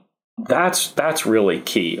 that's really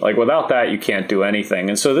key. Like, without that, you can't do anything.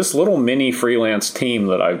 And so this little mini freelance team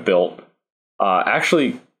that I've built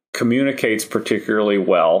actually communicates particularly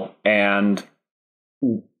well. And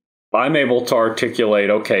I'm able to articulate,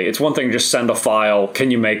 okay, it's one thing to just send a file. Can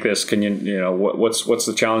you make this? Can what's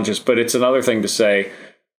the challenges? But it's another thing to say,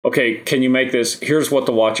 okay, can you make this? Here's what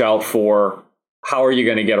to watch out for. How are you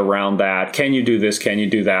going to get around that? Can you do this? Can you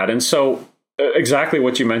do that? And so exactly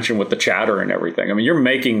what you mentioned with the chatter and everything. I mean, you're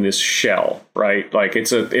making this shell, right? Like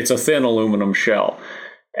it's a thin aluminum shell.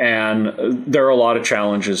 And there are a lot of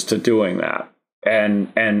challenges to doing that.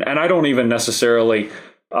 And I don't even necessarily,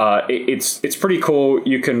 it's pretty cool.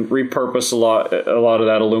 You can repurpose a lot of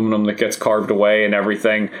that aluminum that gets carved away and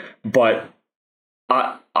everything. But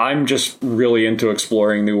I'm just really into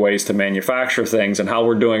exploring new ways to manufacture things, and how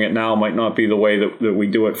we're doing it now might not be the way that we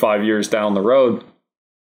do it 5 years down the road,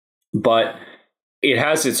 but it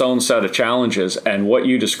has its own set of challenges. And what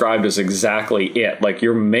you described is exactly it. Like,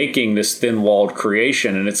 you're making this thin-walled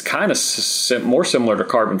creation, and it's kind of more similar to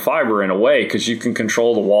carbon fiber in a way, because you can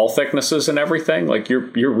control the wall thicknesses and everything. Like,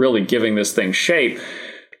 you're really giving this thing shape,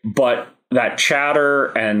 but that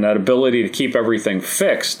chatter and that ability to keep everything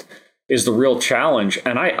fixed is the real challenge.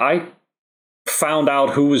 And I found out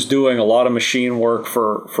who was doing a lot of machine work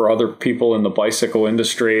for other people in the bicycle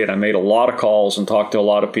industry, and I made a lot of calls and talked to a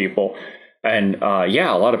lot of people. And a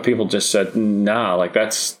lot of people just said, nah, like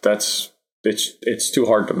it's too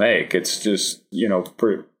hard to make. It's just,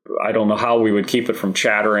 I don't know how we would keep it from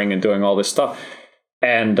chattering and doing all this stuff.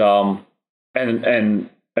 And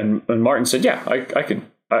Martin said, yeah, I could.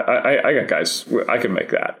 I got guys, I can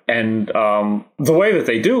make that. And the way that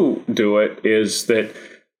they do it is that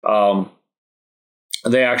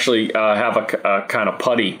they actually have a kind of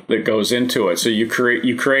putty that goes into it. So you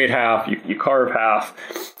create half, you carve half,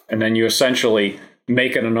 and then you essentially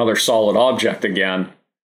make it another solid object again.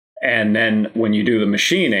 And then when you do the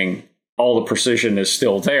machining, all the precision is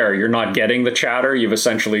still there. You're not getting the chatter. You've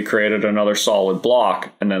essentially created another solid block,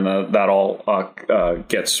 and then that all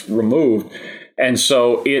gets removed. And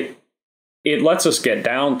so it lets us get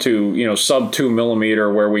down to, sub 2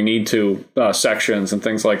 millimeter where we need to sections and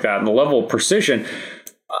things like that. And the level of precision,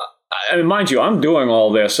 I mean, mind you, I'm doing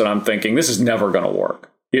all this and I'm thinking this is never going to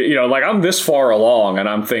work. like I'm this far along and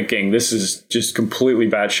I'm thinking this is just completely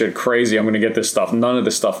batshit crazy. I'm going to get this stuff. None of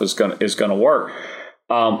this stuff is going to work.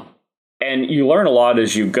 And you learn a lot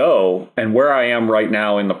as you go, and where I am right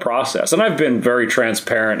now in the process. And I've been very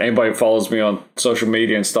transparent. Anybody who follows me on social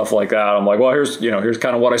media and stuff like that, I'm like, well, here's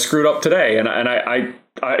kind of what I screwed up today. And I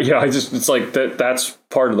just, it's like that's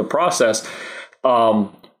part of the process.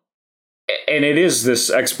 And it is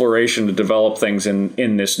this exploration to develop things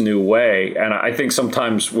in this new way. And I think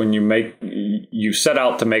sometimes when you set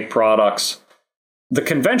out to make products the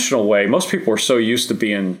conventional way, most people are so used to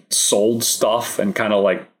being sold stuff and kind of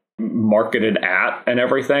like marketed at and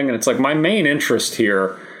everything. And it's like my main interest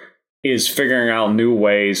here is figuring out new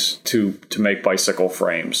ways to make bicycle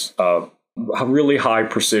frames, really high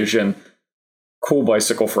precision, cool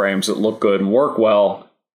bicycle frames that look good and work well.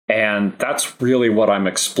 And that's really what I'm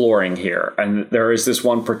exploring here. And there is this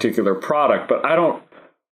one particular product, but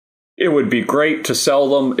it would be great to sell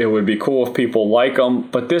them. It would be cool if people like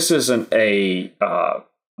them, but this isn't I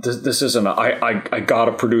got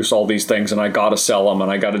to produce all these things and I got to sell them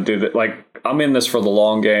and I got to do that. Like, I'm in this for the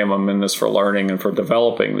long game. I'm in this for learning and for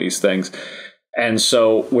developing these things. And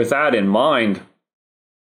so with that in mind,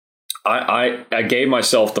 I gave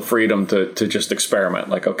myself the freedom to just experiment.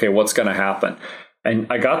 Like, okay, what's going to happen? And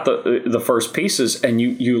I got the first pieces, and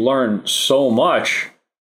you learn so much.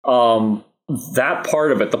 That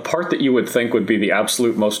part of it, the part that you would think would be the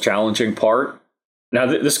absolute most challenging part. Now,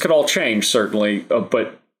 this could all change, certainly,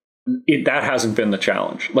 but that hasn't been the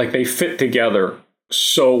challenge. Like, they fit together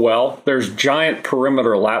so well. There's giant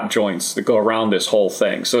perimeter lap joints that go around this whole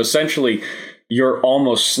thing. So essentially, you're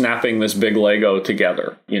almost snapping this big Lego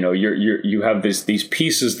together. You have these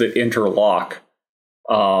pieces that interlock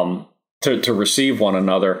to receive one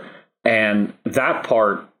another, and that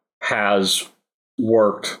part has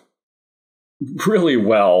worked really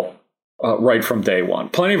well right from day one.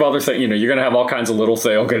 Plenty of other things, you're going to have all kinds of little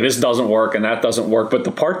things. Okay, this doesn't work and that doesn't work. But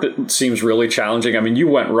the part that seems really challenging, I mean, you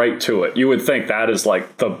went right to it. You would think that is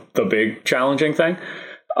like the big challenging thing.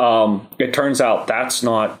 It turns out that's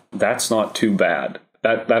not too bad.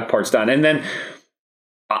 That part's done. And then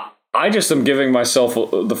I just am giving myself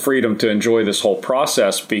the freedom to enjoy this whole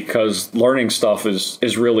process, because learning stuff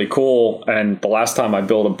is really cool. And the last time I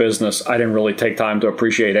built a business, I didn't really take time to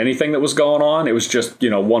appreciate anything that was going on. It was just,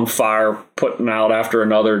 one fire putting out after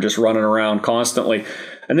another, just running around constantly.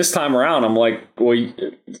 And this time around, I'm like, well,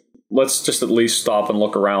 let's just at least stop and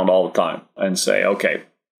look around all the time and say, okay,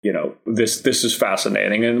 this is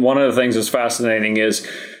fascinating. And one of the things that's fascinating is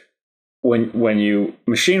when you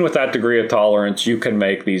machine with that degree of tolerance, you can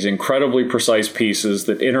make these incredibly precise pieces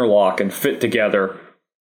that interlock and fit together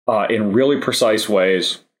in really precise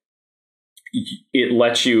ways. It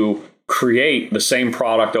lets you create the same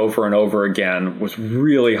product over and over again with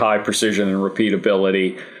really high precision and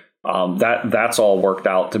repeatability. That's all worked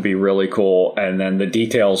out to be really cool. And then the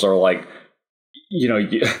details are like,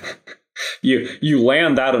 you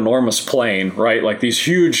land that enormous plane, right? Like, these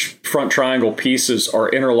huge front triangle pieces are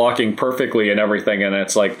interlocking perfectly and everything. And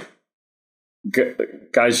it's like,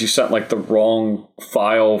 guys, you sent like the wrong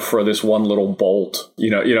file for this one little bolt,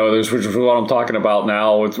 which is what I'm talking about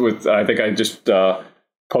now with I think I just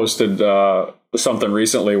posted something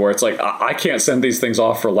recently where it's like, I can't send these things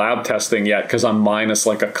off for lab testing yet, because I'm minus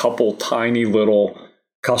like a couple tiny little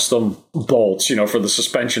custom bolts, for the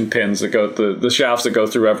suspension pins that go, the shafts that go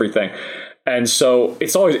through everything. And so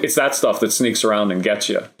it's that stuff that sneaks around and gets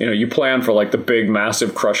you. You plan for like the big,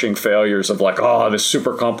 massive, crushing failures of like, oh, this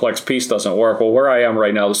super complex piece doesn't work. Well, where I am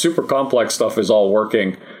right now, the super complex stuff is all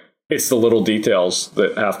working. It's the little details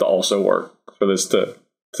that have to also work for this to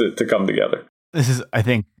come together. This is, I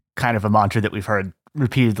think, kind of a mantra that we've heard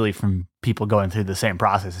repeatedly from people going through the same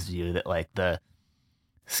process as you, that like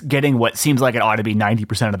getting what seems like it ought to be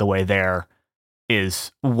 90% of the way there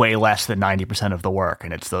is way less than 90% of the work.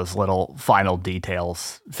 And it's those little final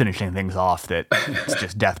details finishing things off that it's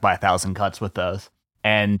just death by 1,000 cuts with those.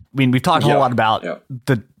 And I mean, we've talked a whole lot about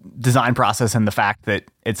the design process and the fact that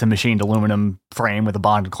it's a machined aluminum frame with a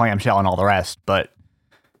bonded clamshell and all the rest, but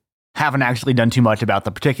haven't actually done too much about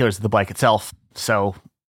the particulars of the bike itself. So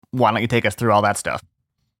why don't you take us through all that stuff?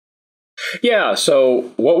 Yeah,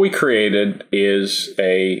 so what we created is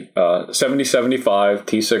a 7075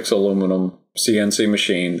 T6 aluminum CNC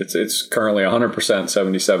machine. It's currently 100%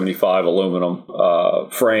 7075 aluminum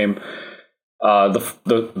frame.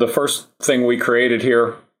 The first thing we created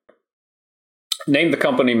here, named the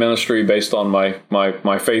company Ministry based on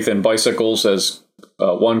my faith in bicycles as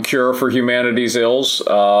one cure for humanity's ills,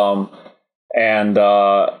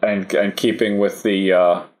 and keeping with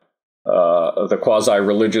the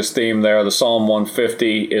quasi-religious theme there. The Psalm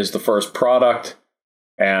 150 is the first product,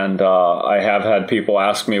 And I have had people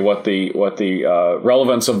ask me what the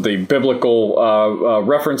relevance of the biblical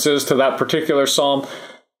references to that particular psalm.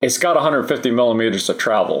 It's got 150 millimeters of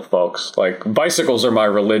travel, folks. Like, bicycles are my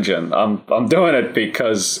religion. I'm doing it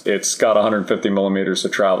because it's got 150 millimeters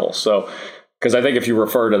of travel. So, because I think if you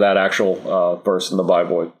refer to that actual verse in the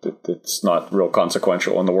Bible, it's not real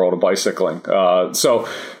consequential in the world of bicycling. So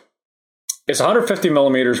it's 150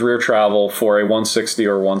 millimeters rear travel for a 160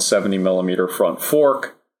 or 170 millimeter front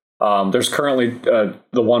fork. There's currently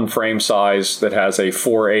the one frame size that has a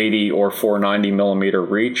 480 or 490 millimeter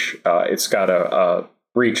reach. It's got a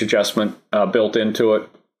reach adjustment built into it,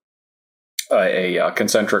 a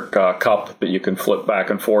concentric cup that you can flip back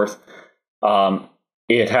and forth.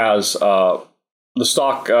 It has the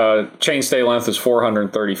stock chainstay length is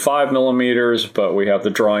 435 millimeters, but we have the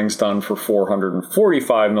drawings done for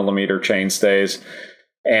 445 millimeter chainstays.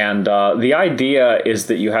 And the idea is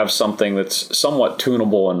that you have something that's somewhat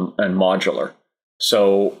tunable and modular.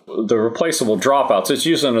 So the replaceable dropouts, it's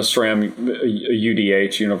using a SRAM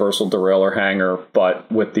UDH, Universal Derailleur Hanger,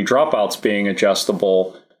 but with the dropouts being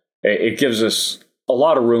adjustable, it gives us a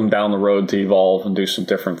lot of room down the road to evolve and do some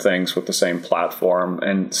different things with the same platform.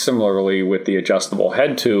 And similarly with the adjustable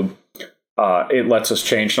head tube, it lets us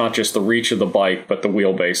change not just the reach of the bike, but the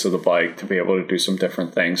wheelbase of the bike to be able to do some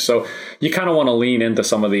different things. So you kind of want to lean into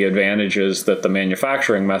some of the advantages that the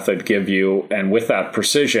manufacturing method give you. And with that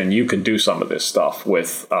precision, you can do some of this stuff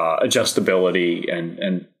with adjustability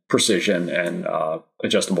and precision and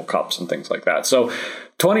adjustable cups and things like that. So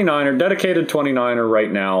 29er, dedicated 29er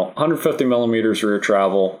right now, 150 millimeters rear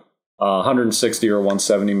travel, 160 or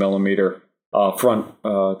 170 millimeter front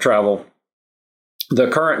travel. The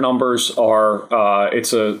current numbers are,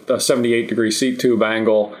 it's a 78 degree seat tube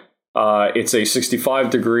angle. It's a 65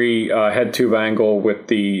 degree head tube angle with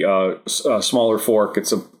the smaller fork.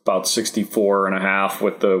 It's about 64 and a half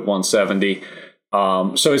with the 170.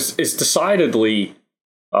 So it's decidedly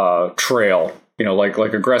trail,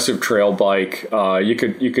 like aggressive trail bike. You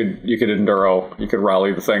could enduro, you could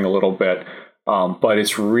rally the thing a little bit. But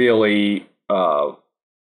it's really,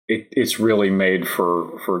 it's really made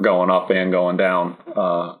for going up and going down,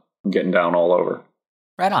 getting down all over.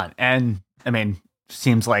 Right on. And I mean,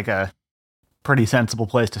 seems like a pretty sensible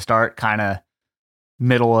place to start, kind of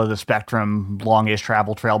middle of the spectrum, longish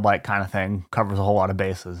travel trail bike kind of thing, covers a whole lot of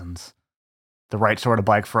bases and it's the right sort of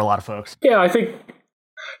bike for a lot of folks. Yeah, I think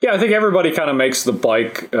everybody kind of makes the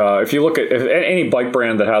bike. If you look at any bike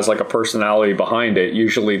brand that has like a personality behind it,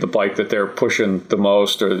 usually the bike that they're pushing the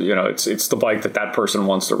most, or it's the bike that person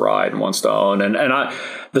wants to ride and wants to own. And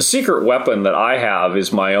the secret weapon that I have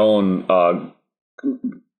is my own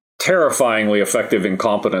terrifyingly effective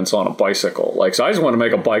incompetence on a bicycle. Like, so I just want to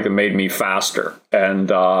make a bike that made me faster and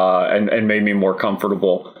made me more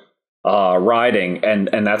comfortable riding,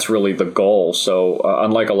 and that's really the goal. So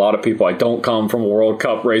unlike a lot of people, I don't come from a World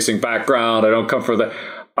Cup racing background. I don't come from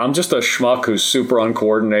I'm just a schmuck who's super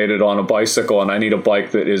uncoordinated on a bicycle, and I need a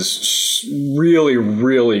bike that is really,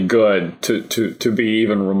 really good to be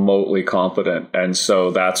even remotely competent. And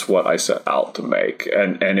so that's what I set out to make,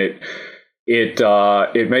 and it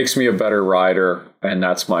makes me a better rider, and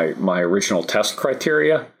that's my original test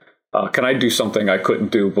criteria. Can I do something I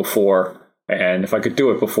couldn't do before? And if I could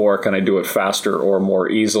do it before, can I do it faster or more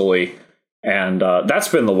easily? And that's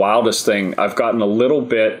been the wildest thing. I've gotten a little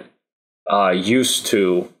bit used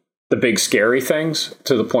to the big scary things,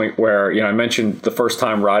 to the point where, I mentioned the first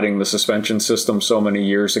time riding the suspension system so many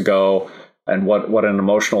years ago and what an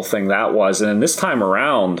emotional thing that was. And this time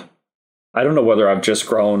around, I don't know whether I've just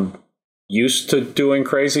grown used to doing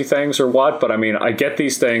crazy things or what, but I mean, I get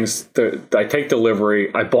these things, I take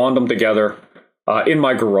delivery, I bond them together in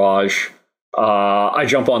my garage. I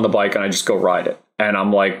jump on the bike and I just go ride it. And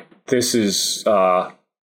I'm like, this is, I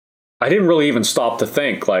didn't really even stop to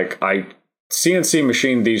think. Like, I CNC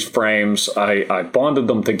machined these frames, I bonded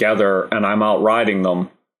them together, and I'm out riding them.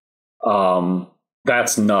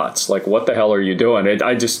 That's nuts. Like, what the hell are you doing?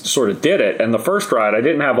 I just sort of did it. And the first ride, I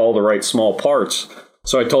didn't have all the right small parts.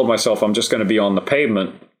 So I told myself I'm just going to be on the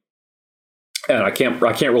pavement. And I can't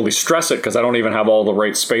really stress it because I don't even have all the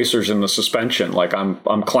right spacers in the suspension. Like, I'm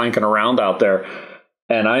clanking around out there,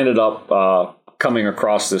 and I ended up coming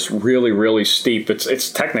across this really, really steep.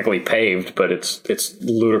 It's technically paved, but it's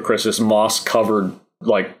ludicrous. This moss covered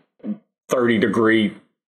like 30-degree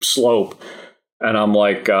slope, and I'm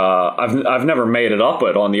like, I've never made it up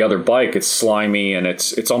it on the other bike. It's slimy, and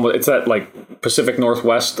it's that like Pacific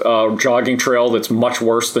Northwest jogging trail that's much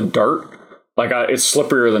worse than dirt. Like, it's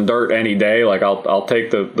slipperier than dirt any day. Like, I'll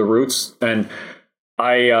take the routes. And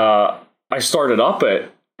I started up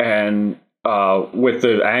it, and with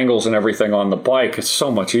the angles and everything on the bike, it's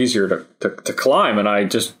so much easier to climb. And I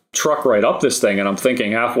just truck right up this thing, and I'm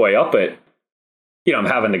thinking halfway up it, I'm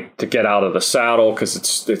having to get out of the saddle because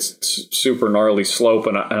it's super gnarly slope,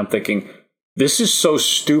 and I'm thinking, this is so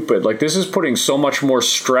stupid. Like, this is putting so much more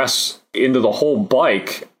stress into the whole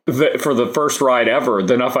bike for the first ride ever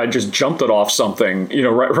than if I just jumped it off something,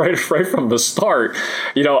 right from the start.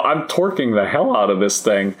 I'm torquing the hell out of this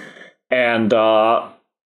thing, and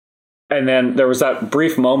then there was that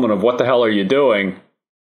brief moment of, what the hell are you doing?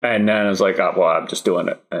 And then I was like, oh, well, I'm just doing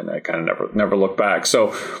it. And I kind of never looked back.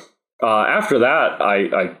 So after that,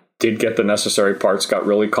 I did get the necessary parts, got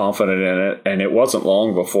really confident in it. And it wasn't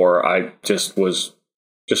long before I just was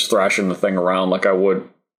thrashing the thing around like I would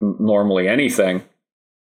normally anything.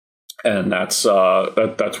 And that's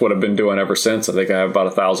what I've been doing ever since. I think I have about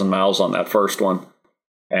 1,000 miles on that first one.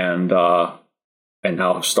 And now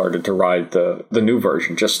I've started to ride the new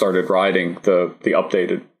version, just started riding the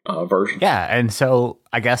updated version. Yeah, and so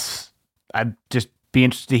I guess I'd just be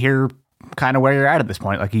interested to hear kind of where you're at this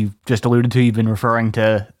point. Like you just alluded to, you've been referring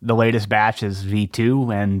to the latest batch as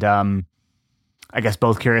V2, and I guess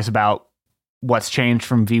both curious about what's changed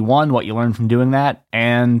from V1, what you learned from doing that,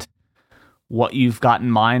 and what you've got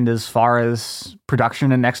in mind as far as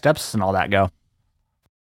production and next steps and all that go.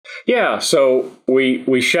 Yeah, so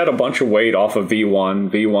we shed a bunch of weight off of V1.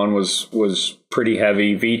 V1 was pretty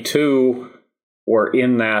heavy. V2, we're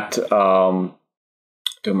in that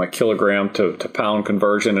doing my kilogram to pound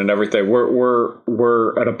conversion and everything.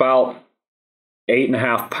 We're at about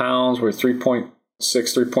 8.5 pounds. We're 3.6,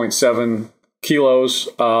 3.7 kilos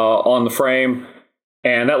on the frame,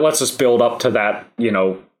 and that lets us build up to that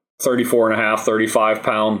 34.5, 35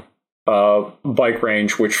 pound bike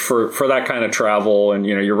range, which for that kind of travel, and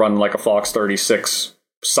you're running like a Fox 36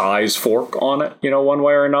 size fork on it, one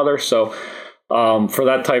way or another. So for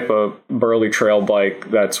that type of burly trail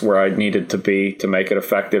bike, that's where I needed to be to make it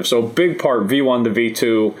effective. So a big part V1 to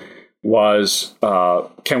V2 was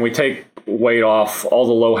can we take weight off all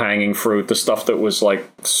the low hanging fruit, the stuff that was like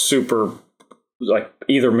super, like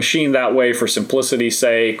either machined that way for simplicity's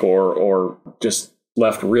sake or just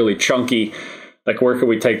left really chunky. Like, where could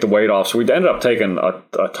we take the weight off? So we ended up taking a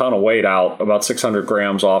ton of weight out, about 600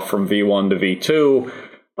 grams off from V1 to V2.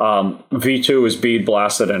 V2 was bead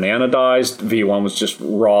blasted and anodized. V1 was just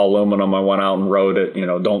raw aluminum. I went out and rode it.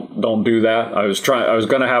 Don't do that. I was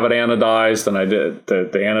going to have it anodized, and I did. The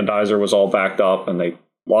anodizer was all backed up, and they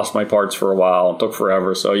lost my parts for a while. It took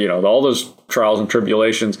forever. So, all those trials and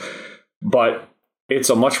tribulations. But it's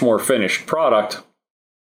a much more finished product.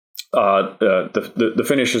 The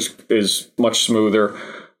finish is much smoother.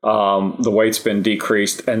 The weight's been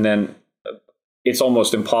decreased, and then it's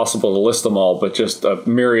almost impossible to list them all, but just a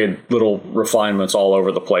myriad little refinements all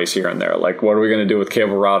over the place here and there. Like, what are we going to do with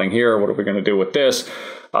cable routing here? What are we going to do with this?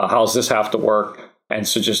 How's this have to work? And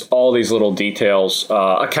so just all these little details,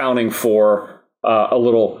 accounting for a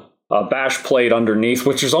little bash plate underneath,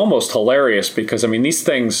 which is almost hilarious because, these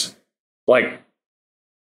things, like,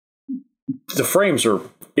 the frames are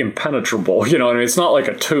impenetrable, it's not like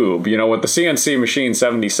a tube, with the CNC machine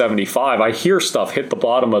 7075, I hear stuff hit the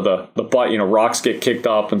bottom of the butt, rocks get kicked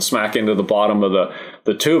up and smack into the bottom of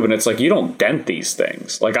the tube, and it's like, you don't dent these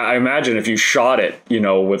things. Like, I imagine if you shot it,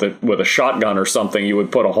 with a shotgun or something, you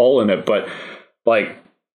would put a hole in it, but like,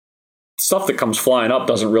 stuff that comes flying up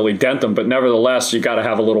doesn't really dent them, but nevertheless, you got to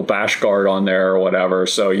have a little bash guard on there or whatever.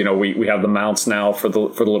 So, we have the mounts now for the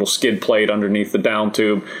little skid plate underneath the down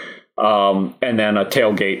tube. And then a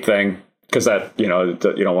tailgate thing, because that, you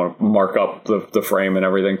don't want to mark up the frame and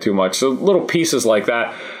everything too much. So little pieces like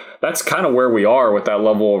that, that's kind of where we are with that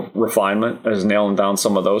level of refinement, is nailing down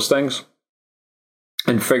some of those things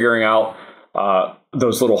and figuring out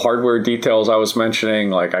those little hardware details I was mentioning.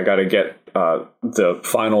 Like, I got to get the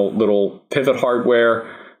final little pivot hardware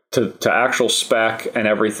to actual spec and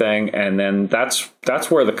everything, and then that's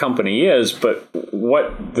where the company is. But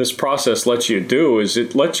what this process lets you do is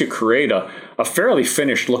it lets you create a fairly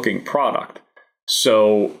finished looking product.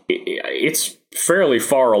 So it's fairly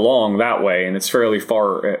far along that way, and it's fairly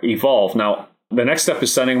far evolved. Now, the next step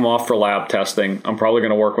is sending them off for lab testing. I'm probably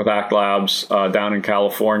going to work with ACT Labs down in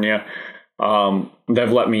California.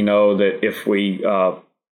 They've let me know that if we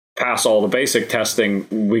pass all the basic testing,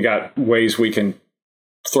 we got ways we can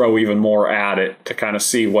throw even more at it to kind of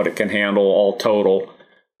see what it can handle all total,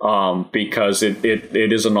 because it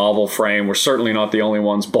is a novel frame. We're certainly not the only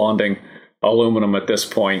ones bonding aluminum at this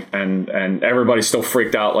point, and everybody's still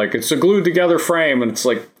freaked out like it's a glued together frame, and it's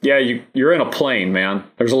like, yeah, you're in a plane, man.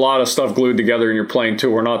 There's a lot of stuff glued together in your plane too.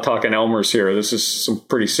 We're not talking Elmer's here. This is some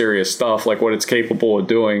pretty serious stuff. Like what it's capable of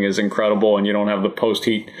doing is incredible, and you don't have the post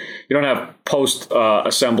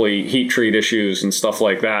assembly heat treat issues and stuff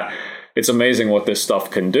like that. It's amazing what this stuff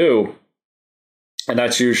can do. And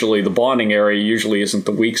that's usually the bonding area usually isn't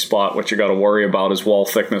the weak spot. What you got to worry about is wall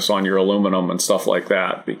thickness on your aluminum and stuff like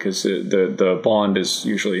that, because the bond is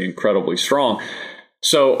usually incredibly strong.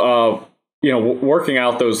 So, working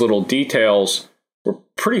out those little details, we're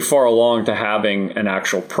pretty far along to having an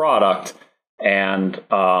actual product. And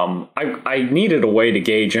I needed a way to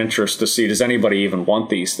gauge interest to see, does anybody even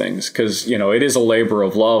want these things? Because, it is a labor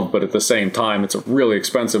of love, but at the same time, it's a really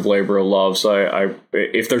expensive labor of love. So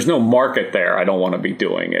if there's no market there, I don't want to be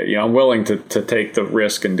doing it. I'm willing to take the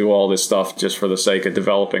risk and do all this stuff just for the sake of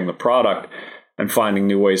developing the product and finding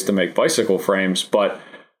new ways to make bicycle frames. But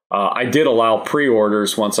I did allow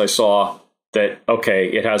pre-orders once I saw that, okay,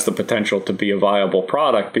 it has the potential to be a viable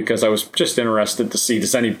product, because I was just interested to see,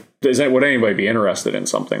 would anybody be interested in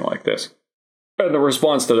something like this? And the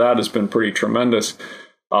response to that has been pretty tremendous.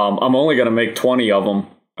 I'm only going to make 20 of them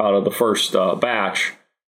out of the first batch,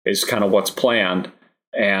 is kind of what's planned.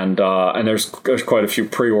 And there's quite a few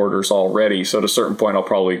pre-orders already. So at a certain point, I'll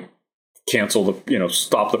probably cancel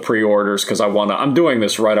stop the pre-orders, because I'm doing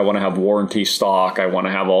this right. I want to have warranty stock. I want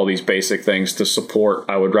to have all these basic things to support.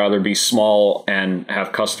 I would rather be small and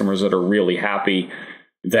have customers that are really happy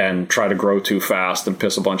than try to grow too fast and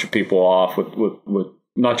piss a bunch of people off with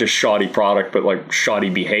not just shoddy product, but like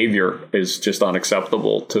shoddy behavior is just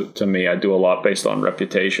unacceptable to me. I do a lot based on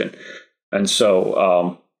reputation. And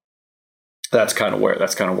so that's kind of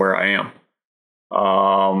where I am.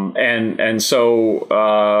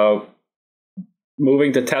 So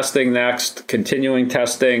moving to testing next, continuing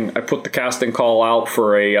testing. I put the casting call out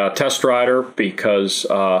for a test rider, because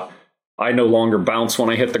I no longer bounce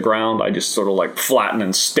when I hit the ground. I just sort of like flatten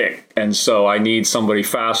and stick. And so I need somebody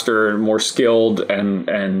faster and more skilled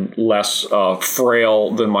and less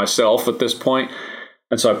frail than myself at this point.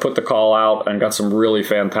 And so I put the call out and got some really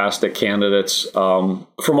fantastic candidates from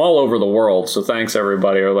all over the world. So thanks,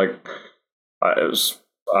 everybody.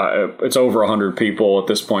 It's over 100 people at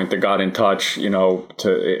this point that got in touch,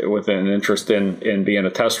 with an interest in being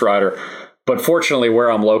a test rider. But fortunately, where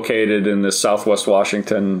I'm located in this Southwest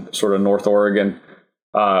Washington, sort of North Oregon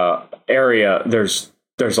area, there's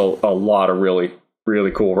a lot of really,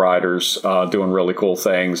 really cool riders doing really cool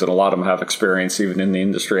things. And a lot of them have experience even in the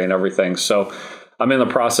industry and everything. So I'm in the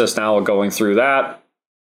process now of going through that,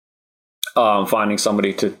 finding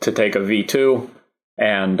somebody to take a V2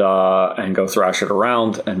 and go thrash it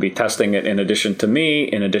around and be testing it in addition to me,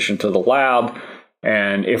 in addition to the lab.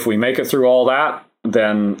 And if we make it through all that,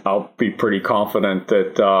 then I'll be pretty confident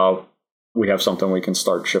that we have something we can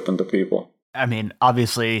start shipping to people. I mean,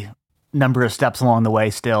 obviously, number of steps along the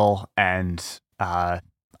way still, and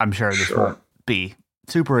I'm sure this won't be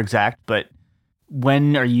super exact, but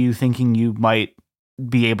when are you thinking you might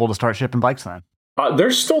be able to start shipping bikes then?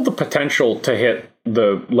 There's still the potential to hit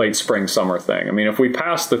the late spring, summer thing. I mean, if we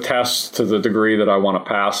pass the tests to the degree that I want to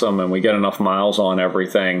pass them and we get enough miles on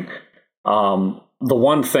everything, the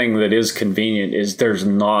one thing that is convenient is there's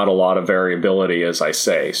not a lot of variability, as I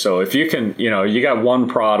say. So if you can, you got one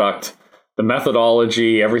product, the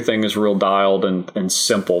methodology, everything is real dialed and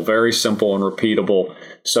simple, very simple and repeatable.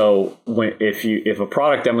 So if a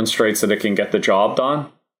product demonstrates that it can get the job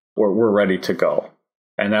done, we're ready to go.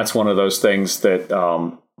 And that's one of those things that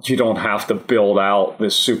you don't have to build out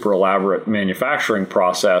this super elaborate manufacturing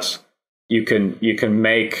process. You can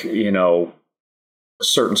make, a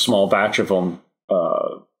certain small batch of them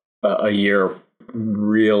a year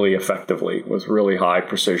really effectively with really high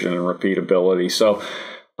precision and repeatability. So,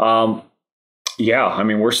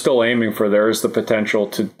 we're still aiming for there's the potential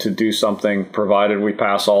to do something, provided we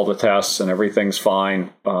pass all the tests and everything's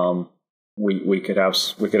fine. We could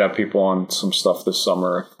have people on some stuff this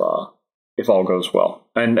summer if all goes well.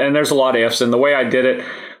 And there's a lot of ifs. And the way I did it,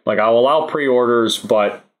 like I'll allow pre-orders,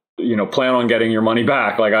 but plan on getting your money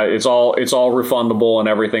back. Like it's all refundable and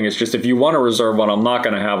everything. It's just if you want to reserve one, I'm not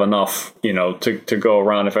going to have enough, to go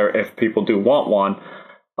around if people do want one.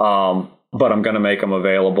 But I'm going to make them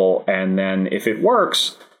available. And then if it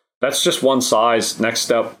works, that's just one size. Next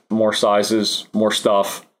step, more sizes, more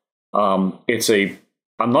stuff. I'm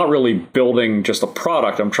not really building just a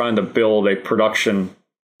product. I'm trying to build a production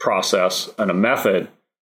process and a method.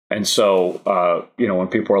 And so, when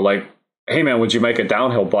people are like, hey man, would you make a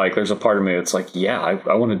downhill bike? There's a part of me that's like, yeah,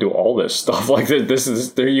 I want to do all this stuff. Like this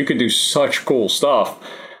is there. You can do such cool stuff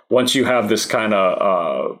once you have this kind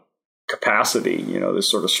of capacity, this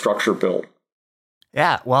sort of structure built.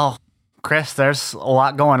 Yeah, well, Chris, there's a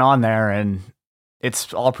lot going on there, and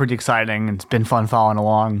it's all pretty exciting. It's been fun following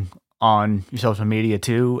along on your social media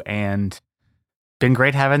too, and been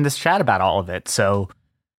great having this chat about all of it. So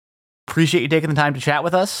appreciate you taking the time to chat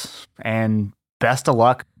with us, and best of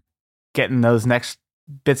luck getting those next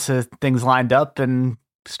bits of things lined up and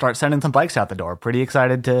start sending some bikes out the door. Pretty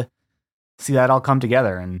excited to see that all come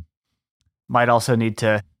together, and might also need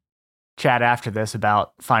to chat after this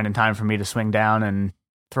about finding time for me to swing down and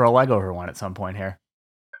throw a leg over one at some point here.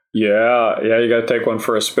 Yeah, you got to take one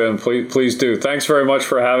for a spin. Please do. Thanks very much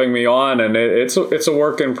for having me on. And it's a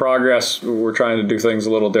work in progress. We're trying to do things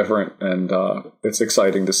a little different, and it's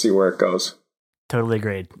exciting to see where it goes. Totally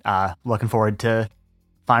agreed. Looking forward to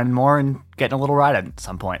finding more and getting a little ride at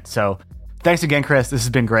some point. So thanks again, Chris. This has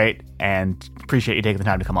been great, and appreciate you taking the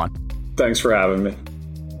time to come on. Thanks for having me.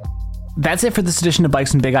 That's it for this edition of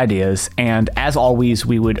Bikes and Big Ideas, and as always,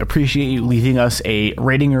 we would appreciate you leaving us a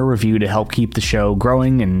rating or review to help keep the show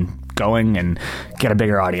growing and going and get a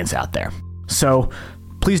bigger audience out there. So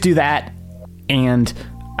please do that, and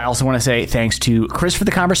I also want to say thanks to Chris for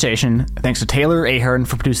the conversation, thanks to Taylor Ahern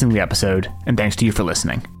for producing the episode, and thanks to you for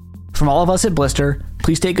listening. From all of us at Blister,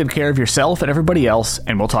 please take good care of yourself and everybody else,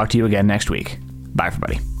 and we'll talk to you again next week. Bye,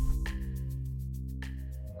 everybody.